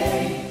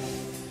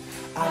face,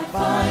 I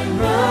find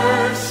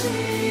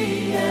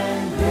mercy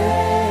and grace.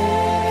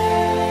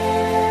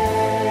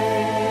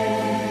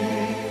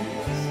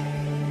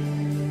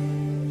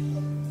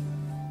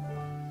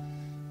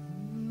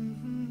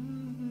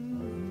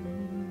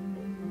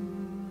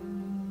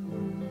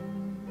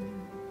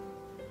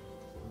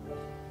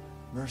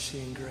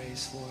 Mercy and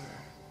grace, Lord.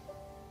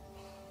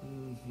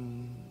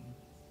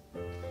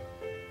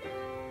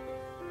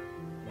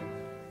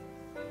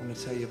 I'm going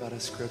to tell you about a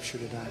scripture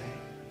today.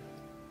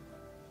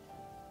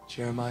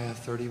 Jeremiah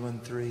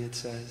 31:3, it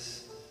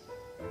says,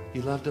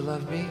 you love to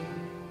love me?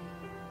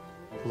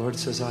 The Lord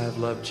says, I have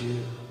loved you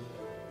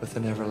with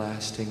an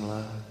everlasting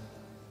love.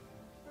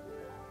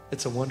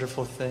 It's a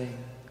wonderful thing.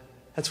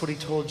 That's what he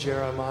told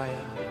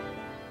Jeremiah.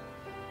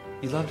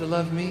 You love to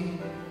love me?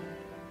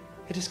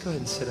 Hey, just go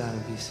ahead and sit down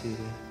and be seated.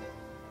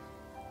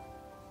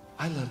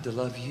 I love to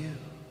love you.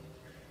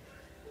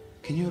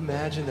 Can you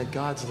imagine that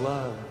God's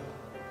love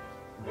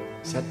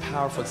is that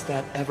powerful? It's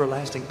that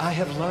everlasting. I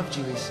have loved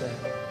you, he said,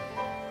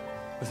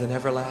 with an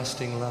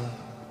everlasting love.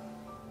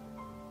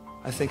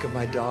 I think of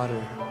my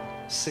daughter,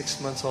 6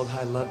 months old.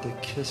 I love to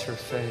kiss her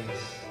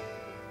face.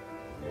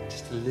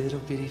 Just a little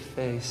bitty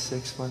face,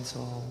 6 months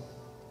old.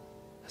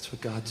 That's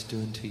what God's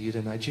doing to you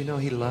tonight. Do you know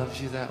he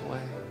loves you that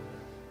way?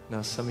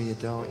 Now, some of you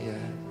don't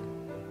yet.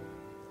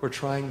 We're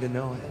trying to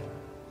know it.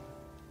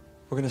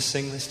 We're going to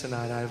sing this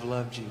tonight, I have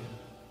loved you.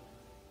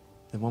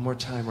 Then one more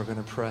time, we're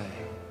going to pray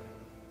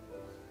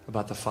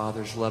about the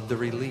Father's love, the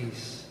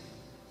release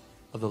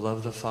of the love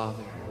of the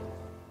Father.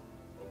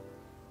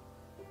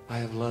 I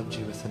have loved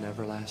you with an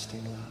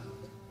everlasting love.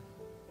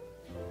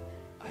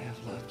 I have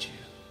loved you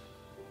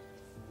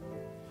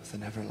with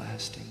an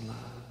everlasting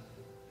love.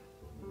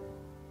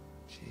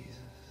 Jesus.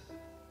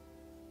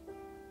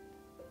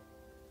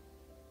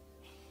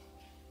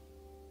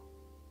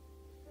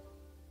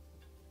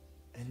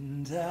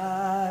 And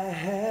I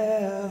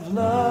have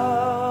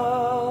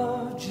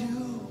loved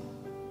you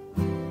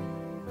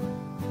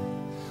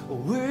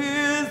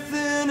with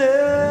an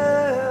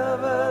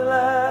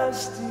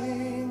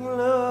everlasting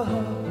love,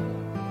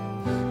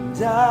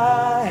 and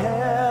I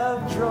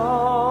have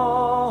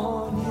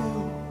drawn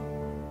you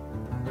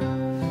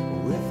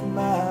with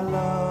my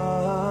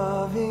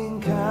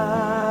loving kindness,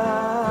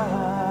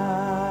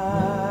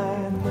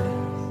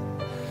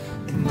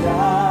 and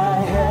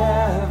I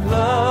have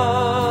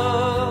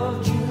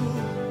loved you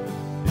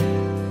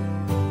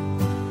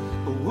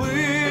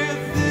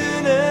with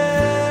an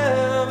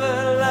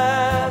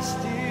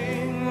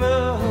everlasting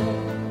love,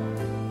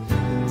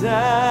 and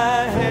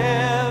I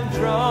have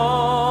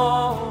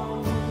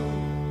drawn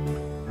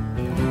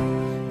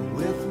you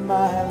with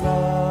my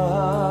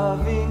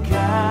loving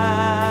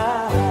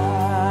kindness.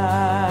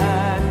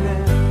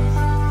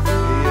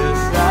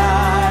 Yes, I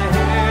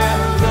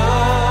have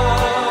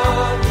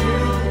loved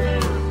you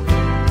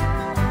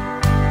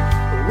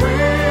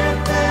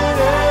with an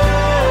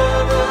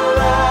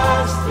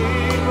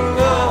everlasting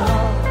love,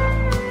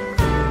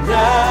 and I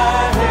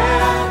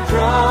have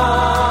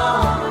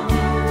drawn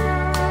you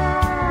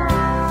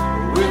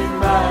with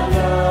my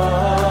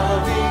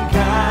loving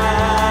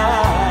kindness.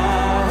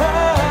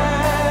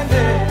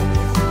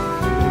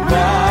 And I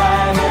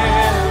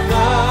have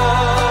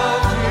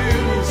loved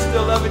you,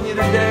 still loving you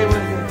today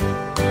with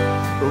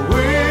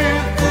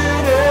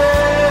an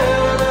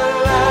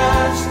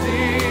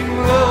everlasting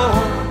love,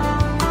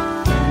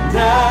 and I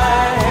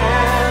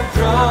have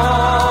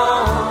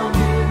drawn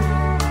you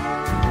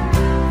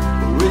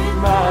with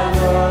my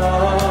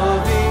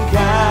loving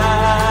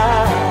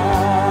kindness.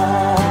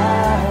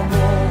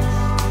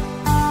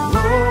 Oh,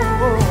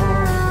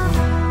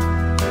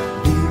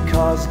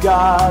 because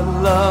God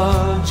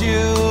loved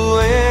you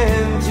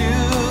and to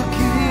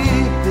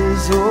keep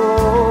his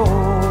oath,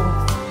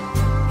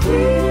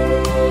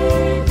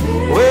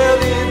 well,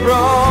 he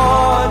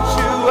brought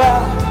you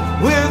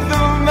out with a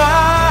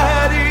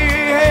mighty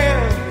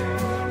hand.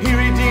 He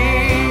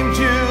redeemed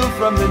you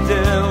from the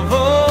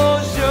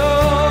devil's yoke.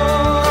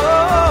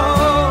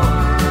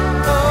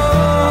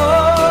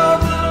 Oh,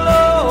 the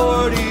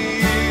Lord, he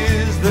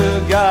is the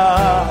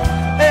God,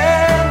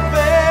 and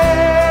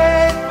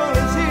faithful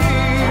is he.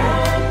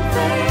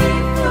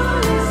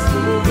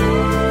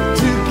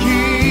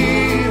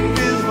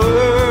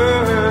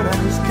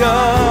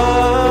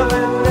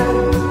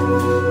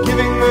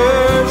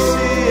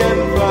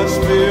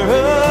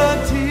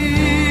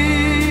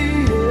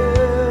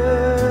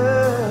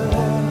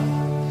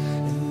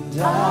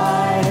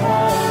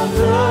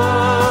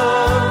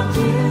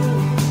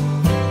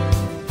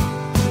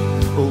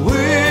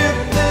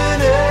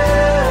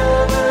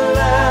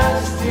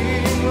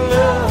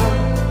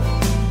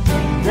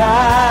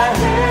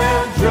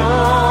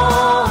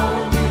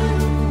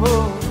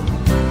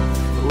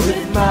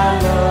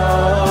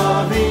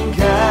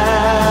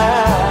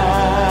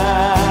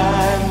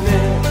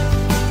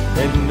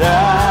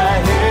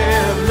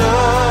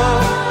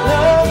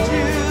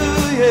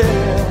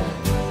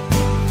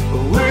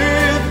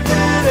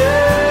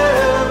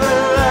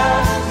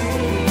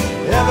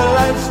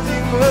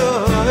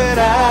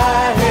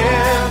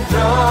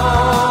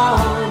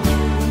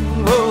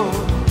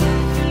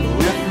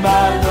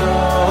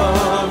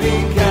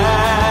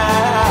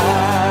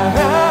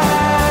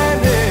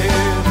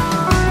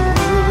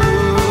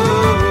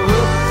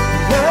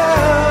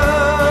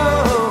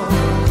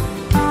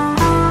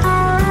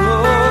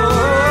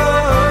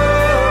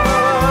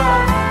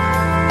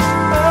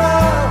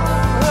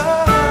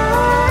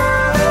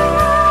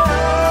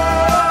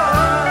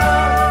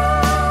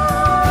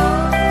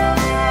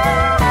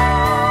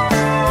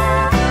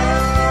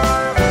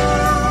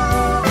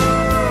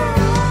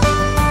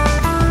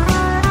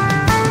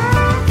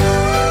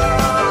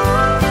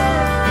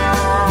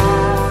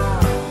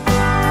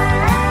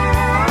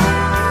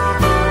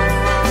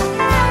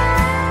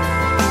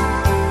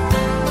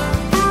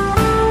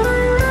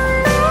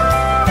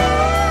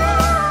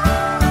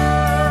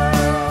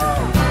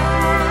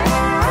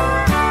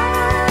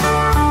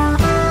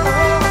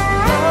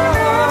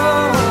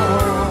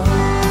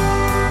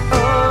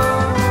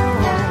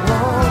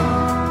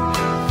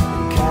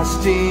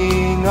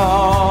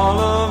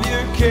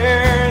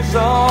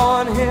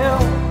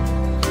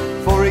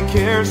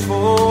 cares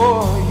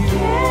for you.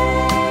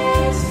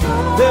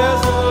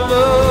 There's a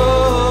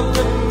love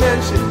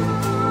dimension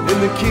in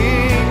the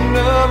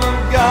kingdom of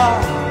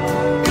God.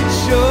 It's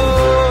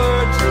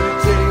sure to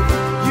take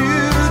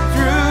you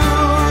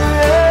through.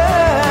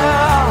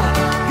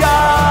 Yeah.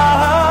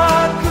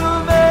 God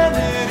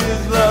commanded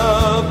His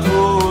love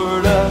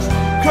toward us.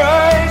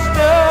 Christ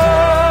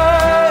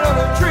died on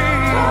a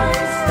tree.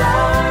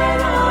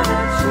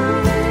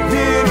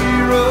 Then He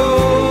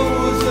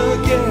rose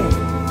again.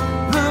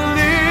 The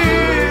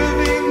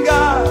living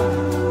God,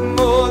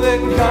 more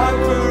than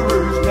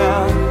conquerors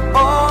now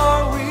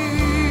are we.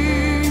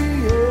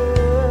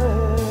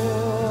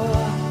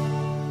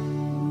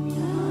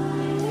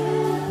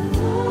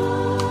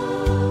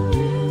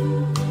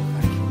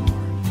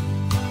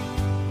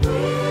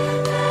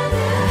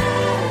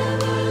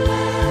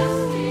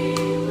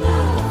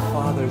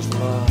 Father's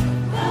love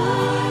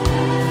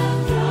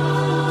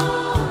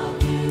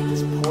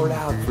is poured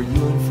out for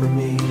you and for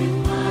me.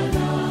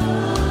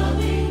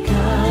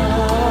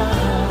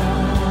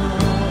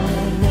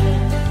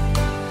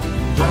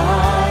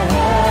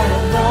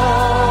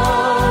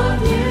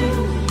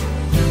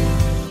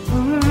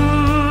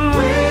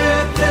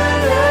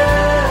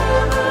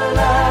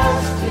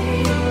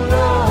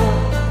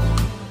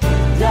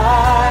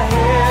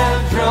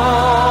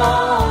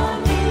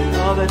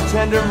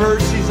 Tender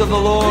mercies of the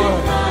Lord.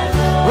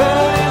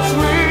 Well, it's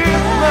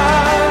with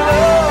my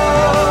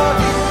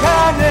loving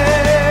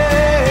kindness.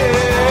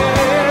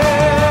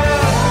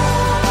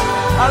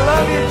 I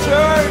love you,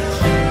 church.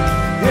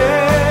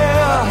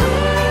 Yeah,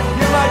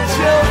 you're my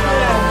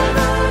children.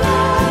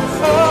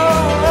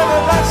 Oh,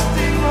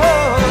 everlasting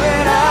love,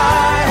 and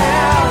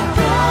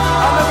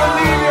I'll never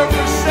leave you or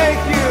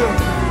forsake you.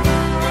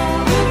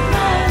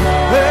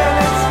 Well,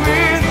 it's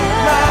with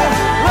my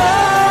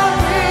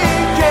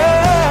loving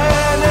kindness.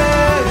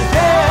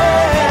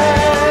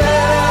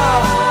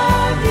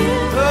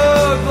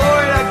 Oh,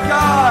 glory to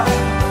God.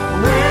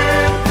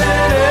 With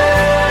that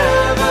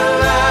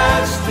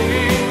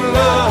everlasting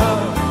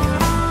love,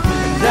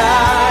 and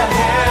I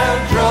have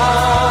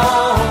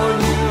drawn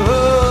you.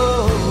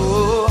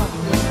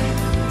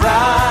 I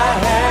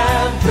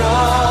have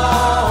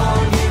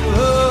drawn you.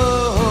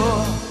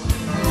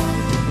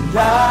 And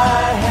I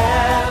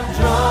have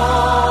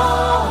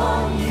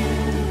drawn you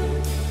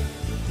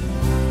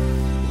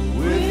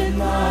with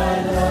my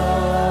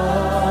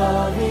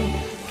loving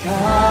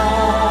kindness.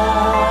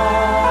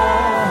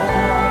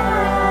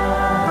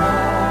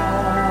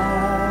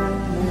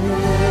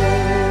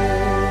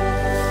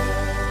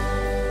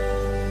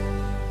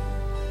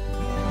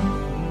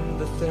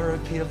 The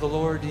therapy of the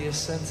Lord, do you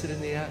sense it in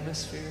the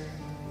atmosphere?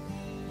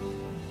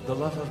 The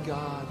love of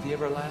God, the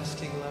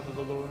everlasting love of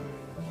the Lord.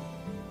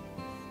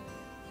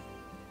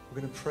 We're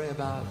going to pray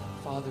about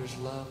Father's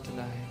love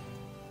tonight.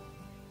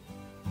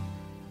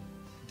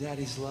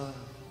 Daddy's love.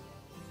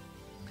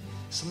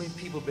 So many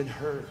people have been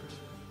hurt.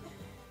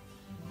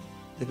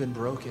 They've been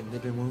broken.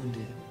 They've been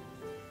wounded.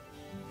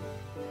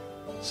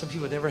 Some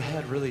people never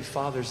had really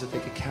fathers that they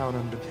could count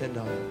on, depend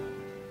on.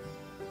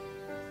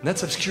 And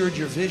that's obscured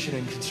your vision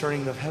in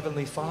concerning the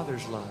Heavenly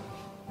Father's love.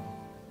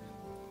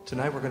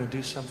 Tonight we're going to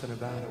do something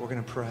about it. We're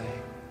going to pray.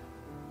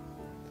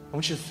 I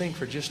want you to think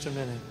for just a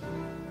minute.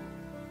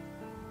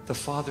 The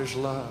Father's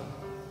love.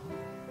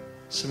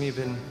 Some of you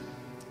have been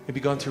maybe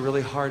gone through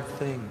really hard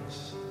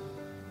things.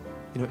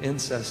 You know,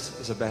 incest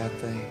is a bad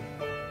thing.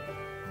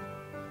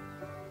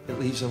 It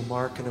leaves a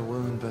mark and a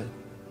wound, but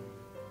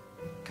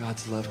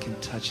God's love can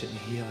touch it and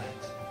heal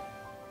it.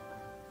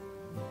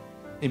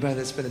 Anybody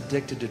that's been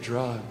addicted to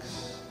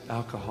drugs,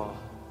 alcohol,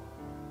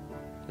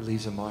 it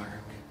leaves a mark,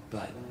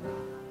 but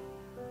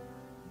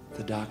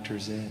the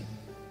doctor's in.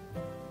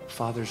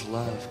 Father's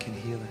love can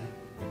heal it.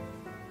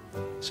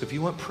 So if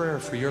you want prayer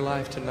for your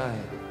life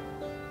tonight,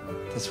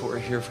 that's what we're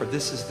here for.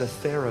 This is the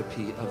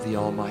therapy of the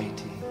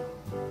Almighty.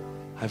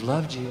 I've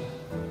loved you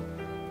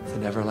with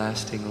an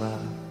everlasting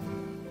love.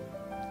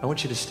 I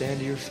want you to stand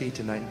to your feet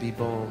tonight and be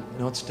bold. You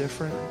know what's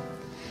different?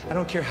 I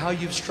don't care how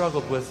you've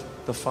struggled with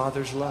the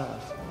Father's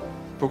love.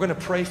 But we're going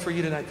to pray for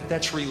you tonight that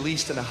that's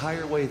released in a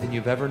higher way than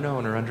you've ever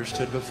known or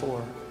understood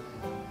before.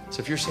 So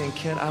if you're saying,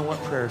 Ken, I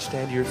want prayer,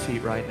 stand to your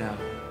feet right now.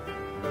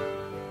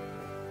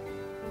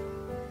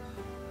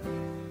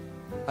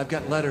 I've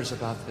got letters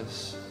about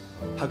this.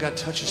 How God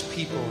touches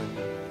people and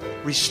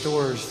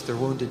restores their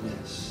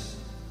woundedness.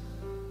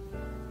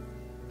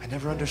 I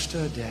never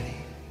understood, Daddy.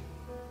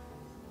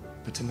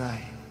 But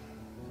tonight,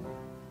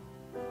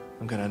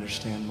 I'm going to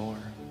understand more.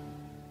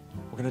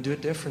 We're going to do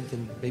it different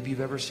than maybe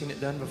you've ever seen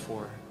it done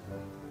before.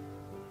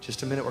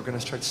 Just a minute, we're going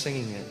to start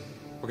singing it.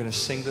 We're going to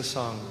sing the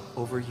song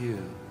over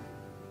you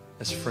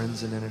as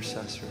friends and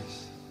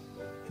intercessors.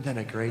 Isn't that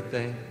a great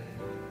thing?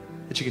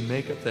 That you can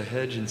make up the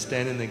hedge and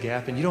stand in the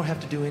gap, and you don't have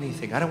to do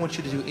anything. I don't want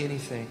you to do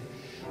anything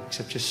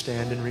except just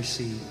stand and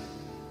receive.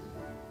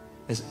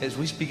 As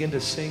we begin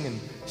to sing and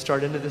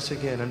start into this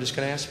again, I'm just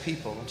going to ask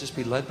people, just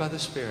be led by the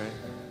Spirit,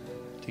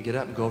 to get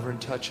up and go over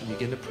and touch them.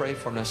 Begin to pray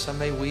for them. Now, some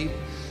may weep,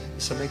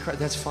 some may cry.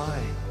 That's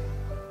fine.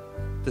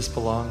 This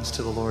belongs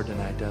to the Lord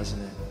tonight, doesn't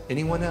it?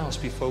 Anyone else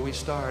before we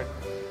start?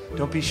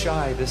 Don't be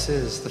shy. This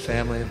is the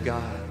family of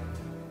God.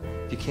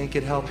 If you can't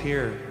get help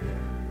here,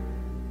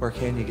 where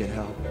can you get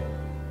help?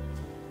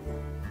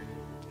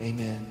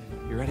 Amen.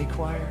 You ready,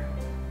 choir?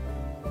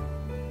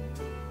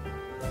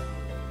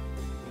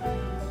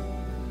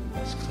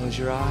 Just close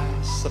your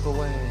eyes, slip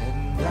away,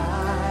 and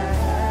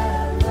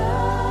I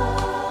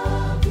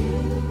love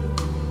you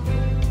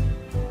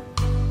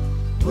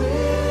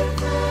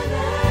with an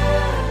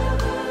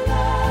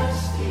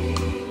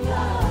everlasting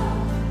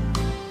love.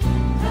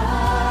 I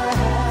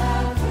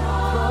have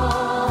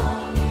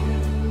drawn you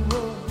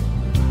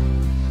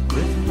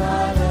with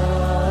my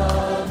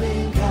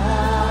loving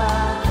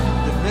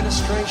kind. the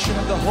ministration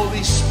of the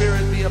Holy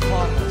Spirit be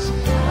upon us.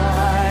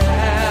 I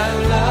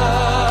have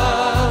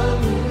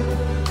loved you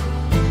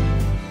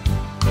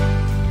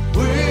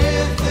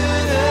with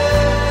an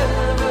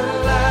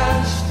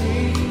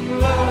everlasting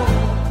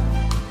love,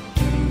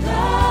 and I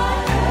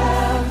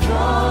have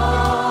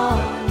drawn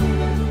you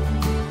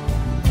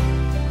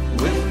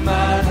with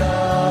my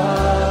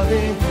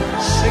loving.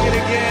 Sing it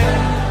again.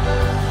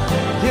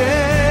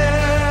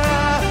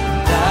 Yeah,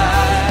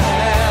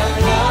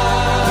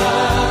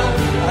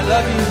 and I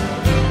love you.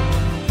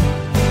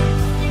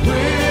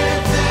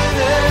 with an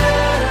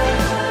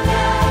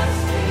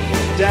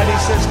everlasting. Daddy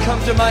says,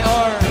 come to my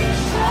arms.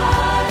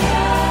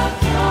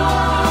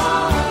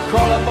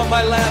 Crawl up on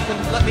my lap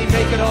and let me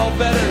make it all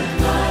better.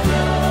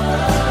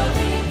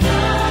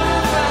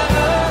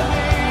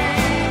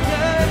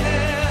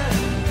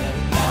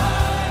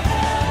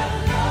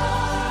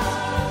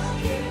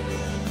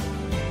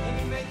 Let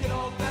me make it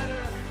all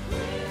better.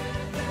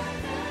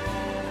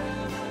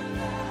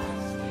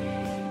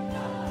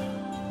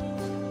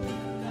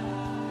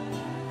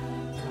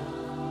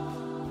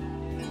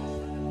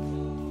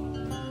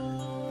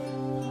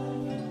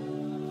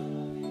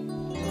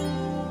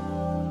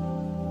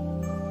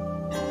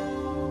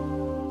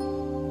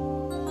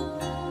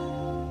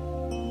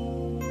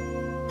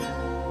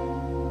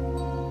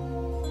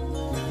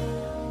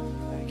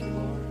 Thank you,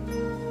 Lord.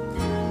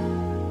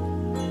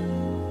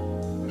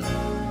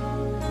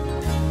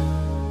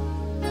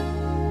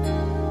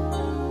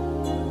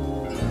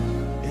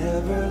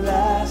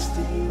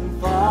 Everlasting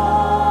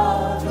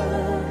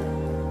Father,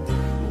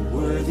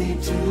 worthy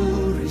to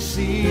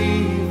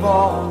receive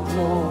all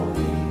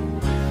glory,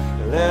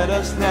 let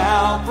us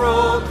now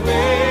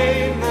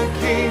proclaim the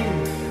King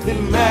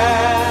in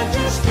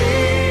majesty.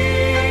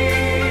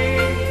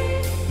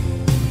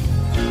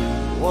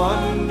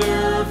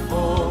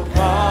 Wonderful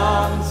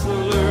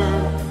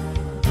Counselor,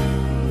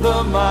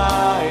 the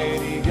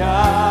mighty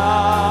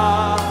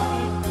God,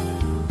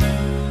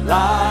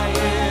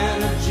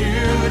 Lion of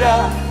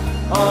Judah,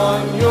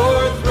 on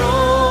your throne,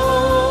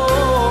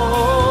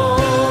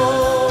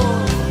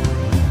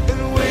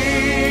 and we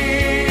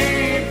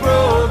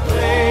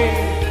proclaim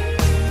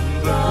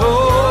the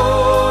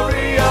glory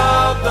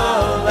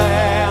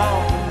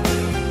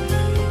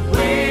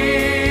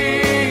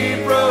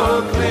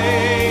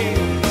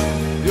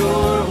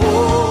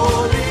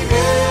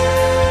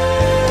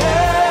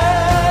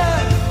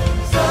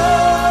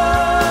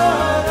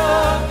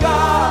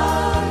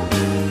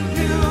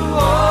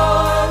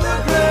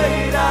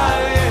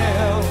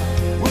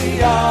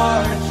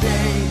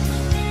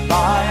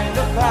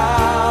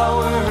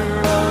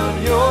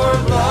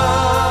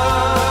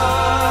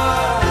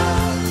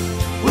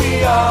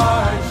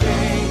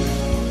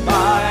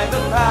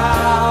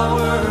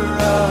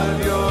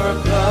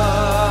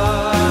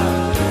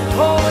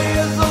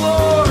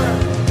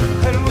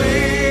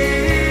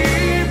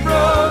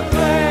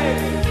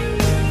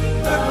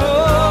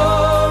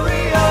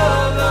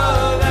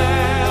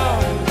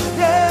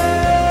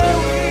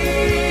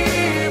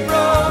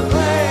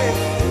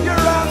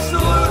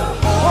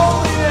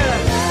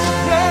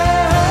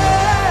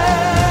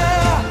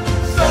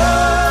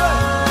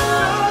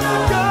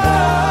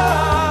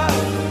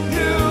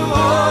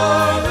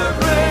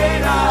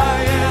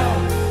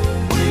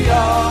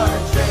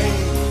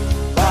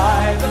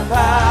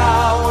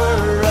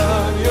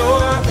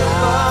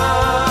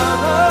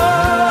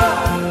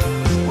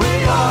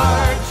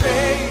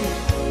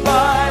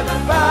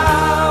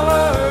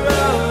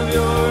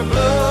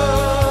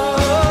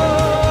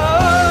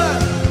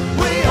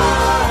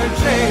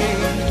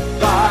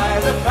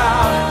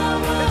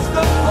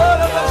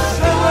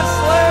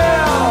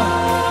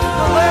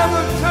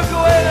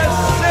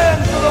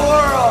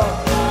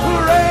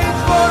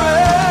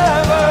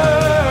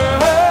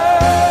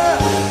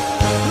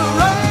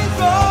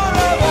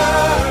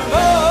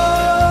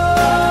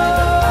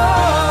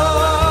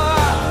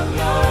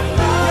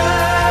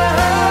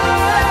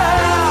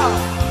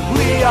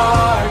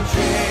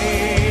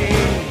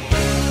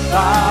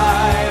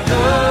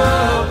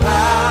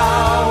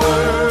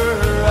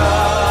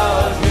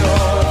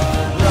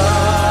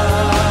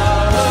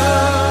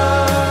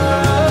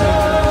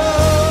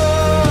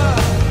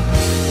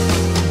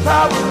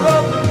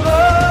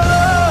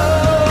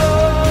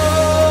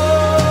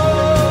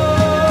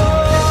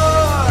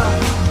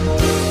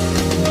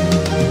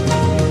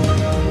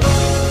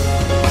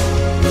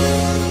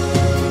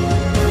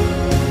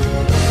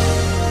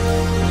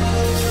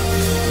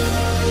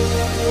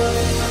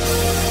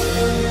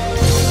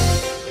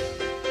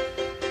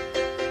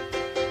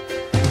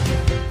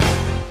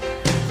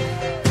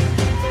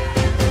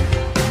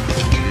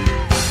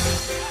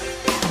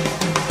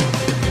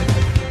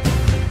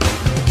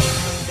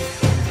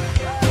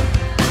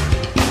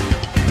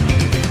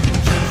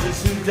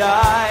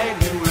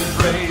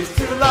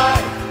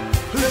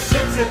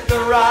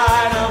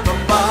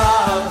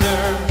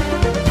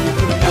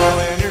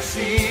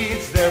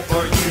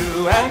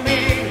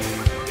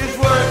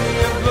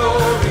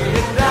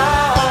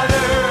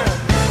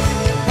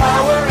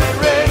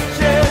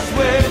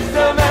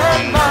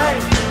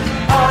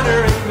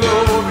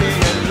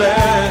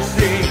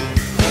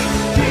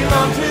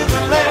unto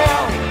the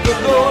Lamb, the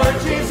Lord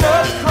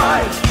Jesus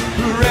Christ,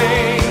 who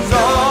reigns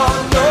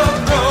on the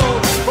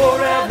throne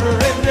forever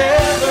and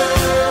ever.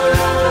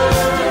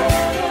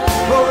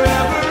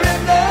 Forever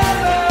and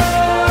ever.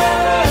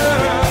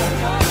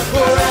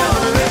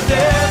 Forever and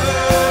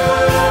ever.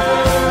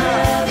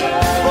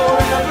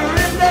 Forever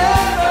and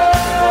ever.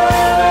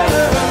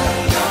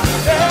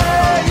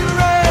 Yeah, you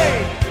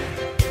reign.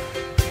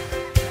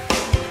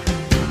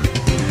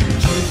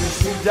 Jesus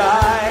who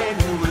died,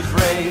 who was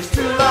raised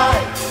to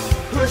life,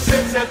 who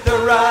sits at the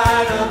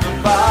right of the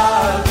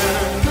Father,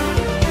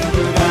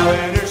 who now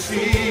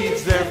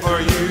intercedes there for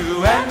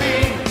you and me,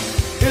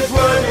 is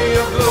worthy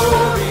of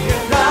glory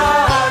and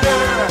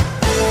honor,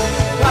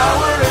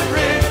 power and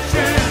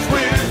riches,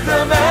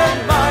 wisdom and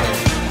might,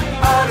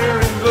 honor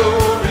and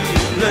glory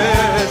and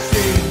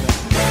blessing.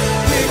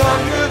 Sing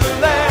unto the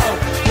Lamb,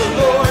 the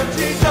Lord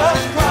Jesus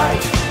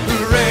Christ, who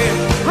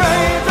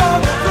reigns on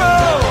the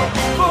throne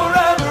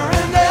forever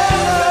and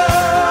ever.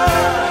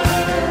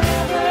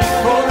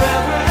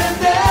 Forever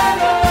and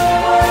ever.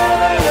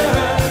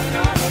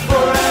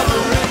 Forever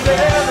and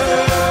ever.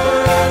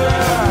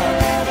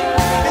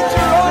 It's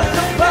your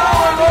awesome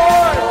power,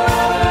 Lord.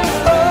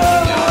 Oh,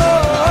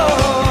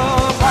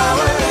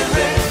 power and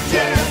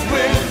riches,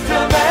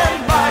 wisdom and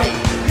might.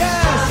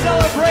 Yeah,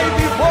 celebrate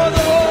before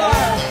the Lord.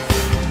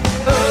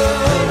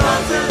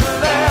 Unto the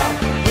Lamb,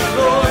 the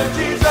Lord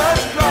Jesus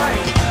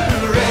Christ, who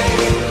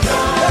reigns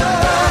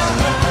on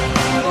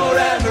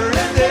forever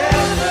and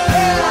ever.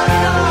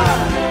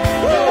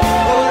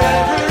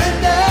 Forever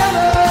and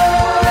ever.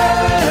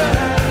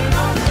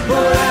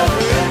 Forever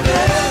and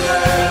ever.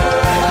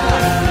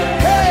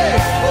 Hey,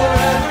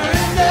 forever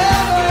and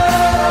ever.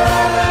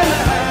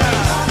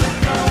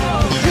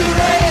 You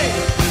reign.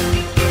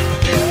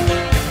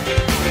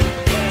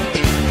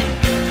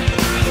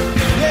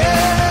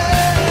 Yeah.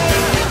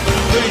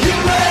 You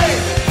reign.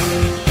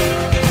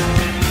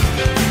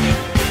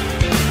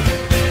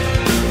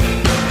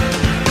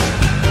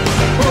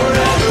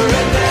 Forever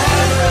and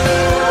ever.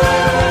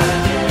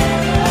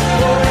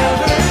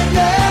 Forever and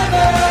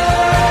ever.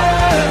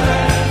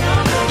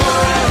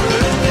 Forever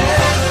and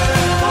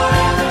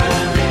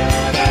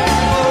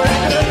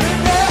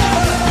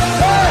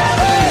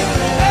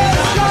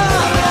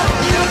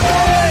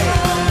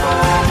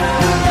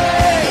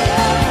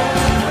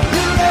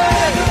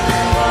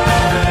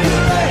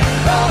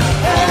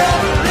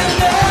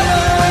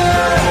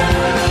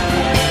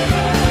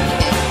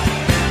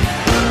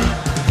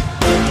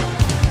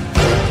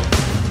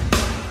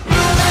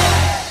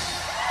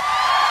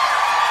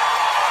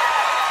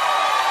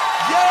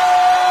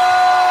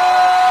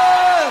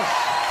Yes!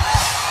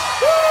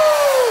 Woo!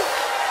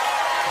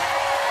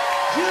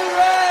 You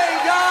reign,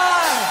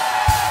 God!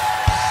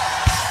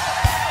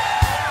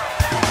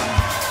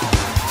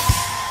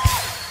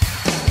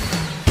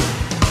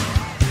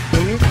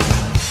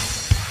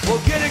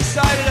 Well, get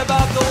excited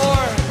about the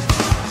Lord.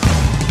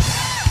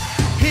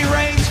 He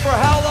reigns for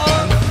how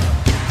long?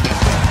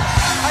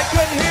 I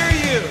couldn't hear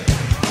you.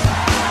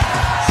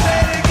 Say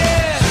it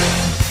again.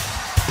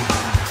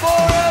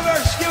 Forever.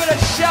 Just give it a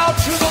shout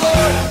to the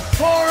Lord.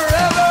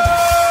 Forever.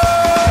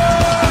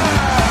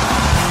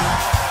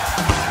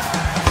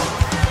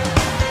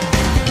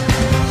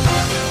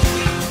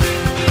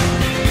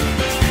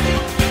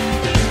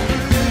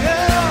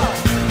 Yeah.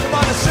 Come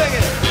on and sing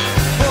it.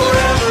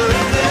 Forever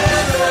and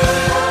ever.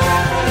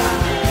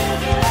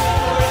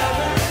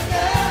 Forever and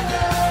ever.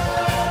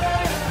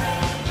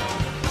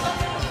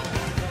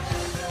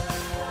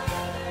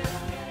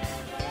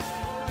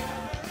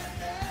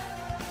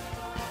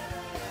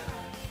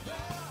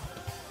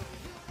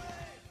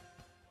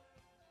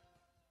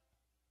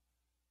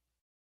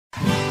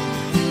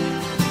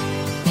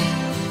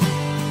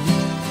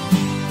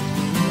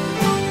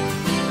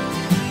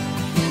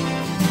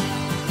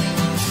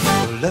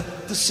 Let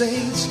the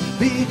saints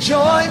be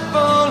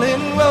joyful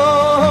in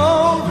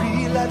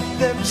glory. Let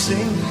them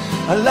sing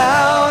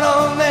aloud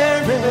on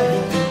their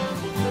bed.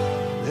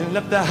 Then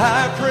let the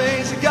high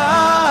praise of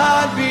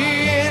God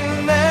be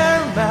in their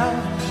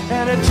mouth,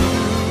 and a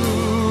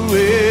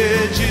two-edged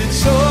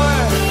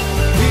sword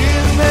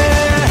in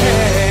their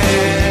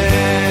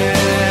hand.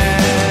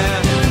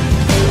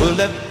 Well,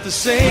 let the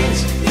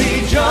saints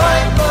be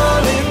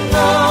joyful in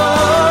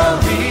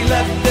glory.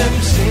 Let them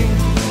sing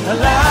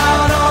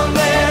aloud on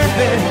their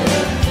bed.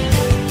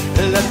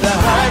 Let the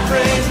high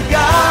praise of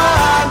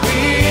God be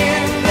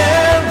in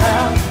their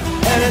mouth,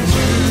 and a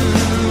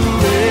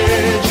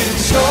two-edged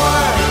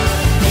sword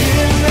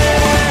in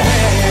their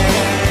hand.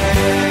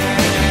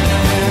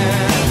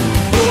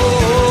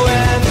 Oh,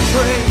 and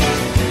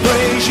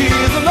praise ye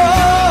the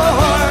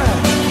Lord.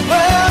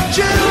 Well,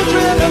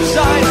 children of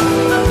Zion,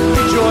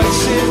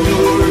 rejoice in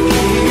your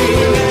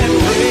King, and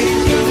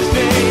praise His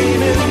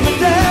name in the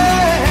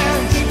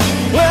dance.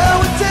 Well,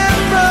 with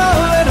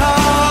timbrels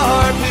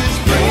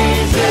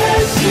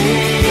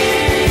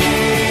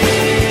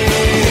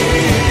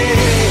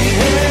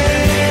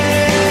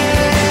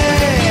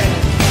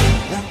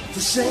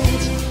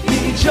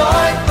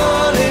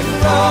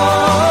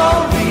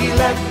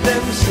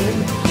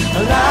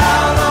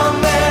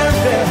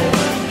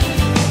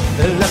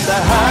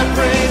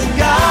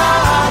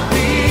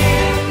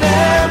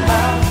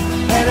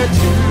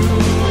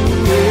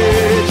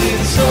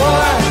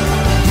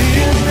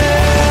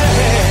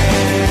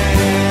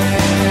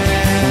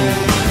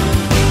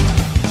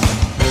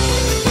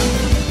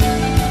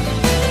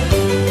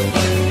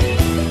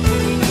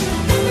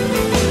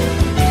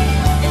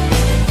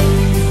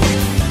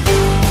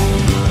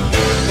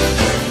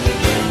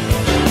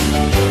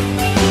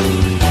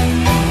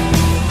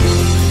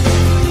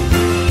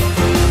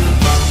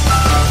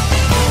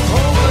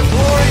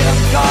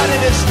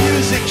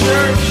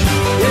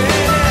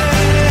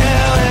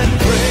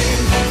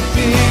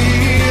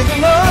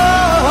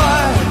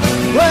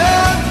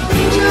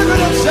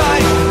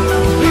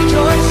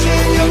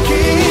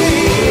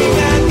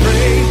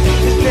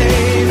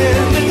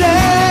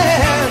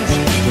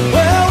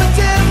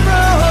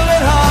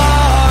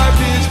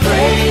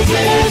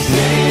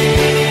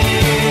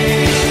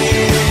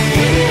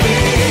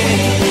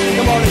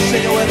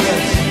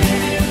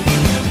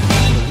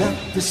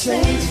the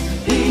saints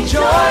be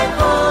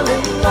joyful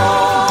in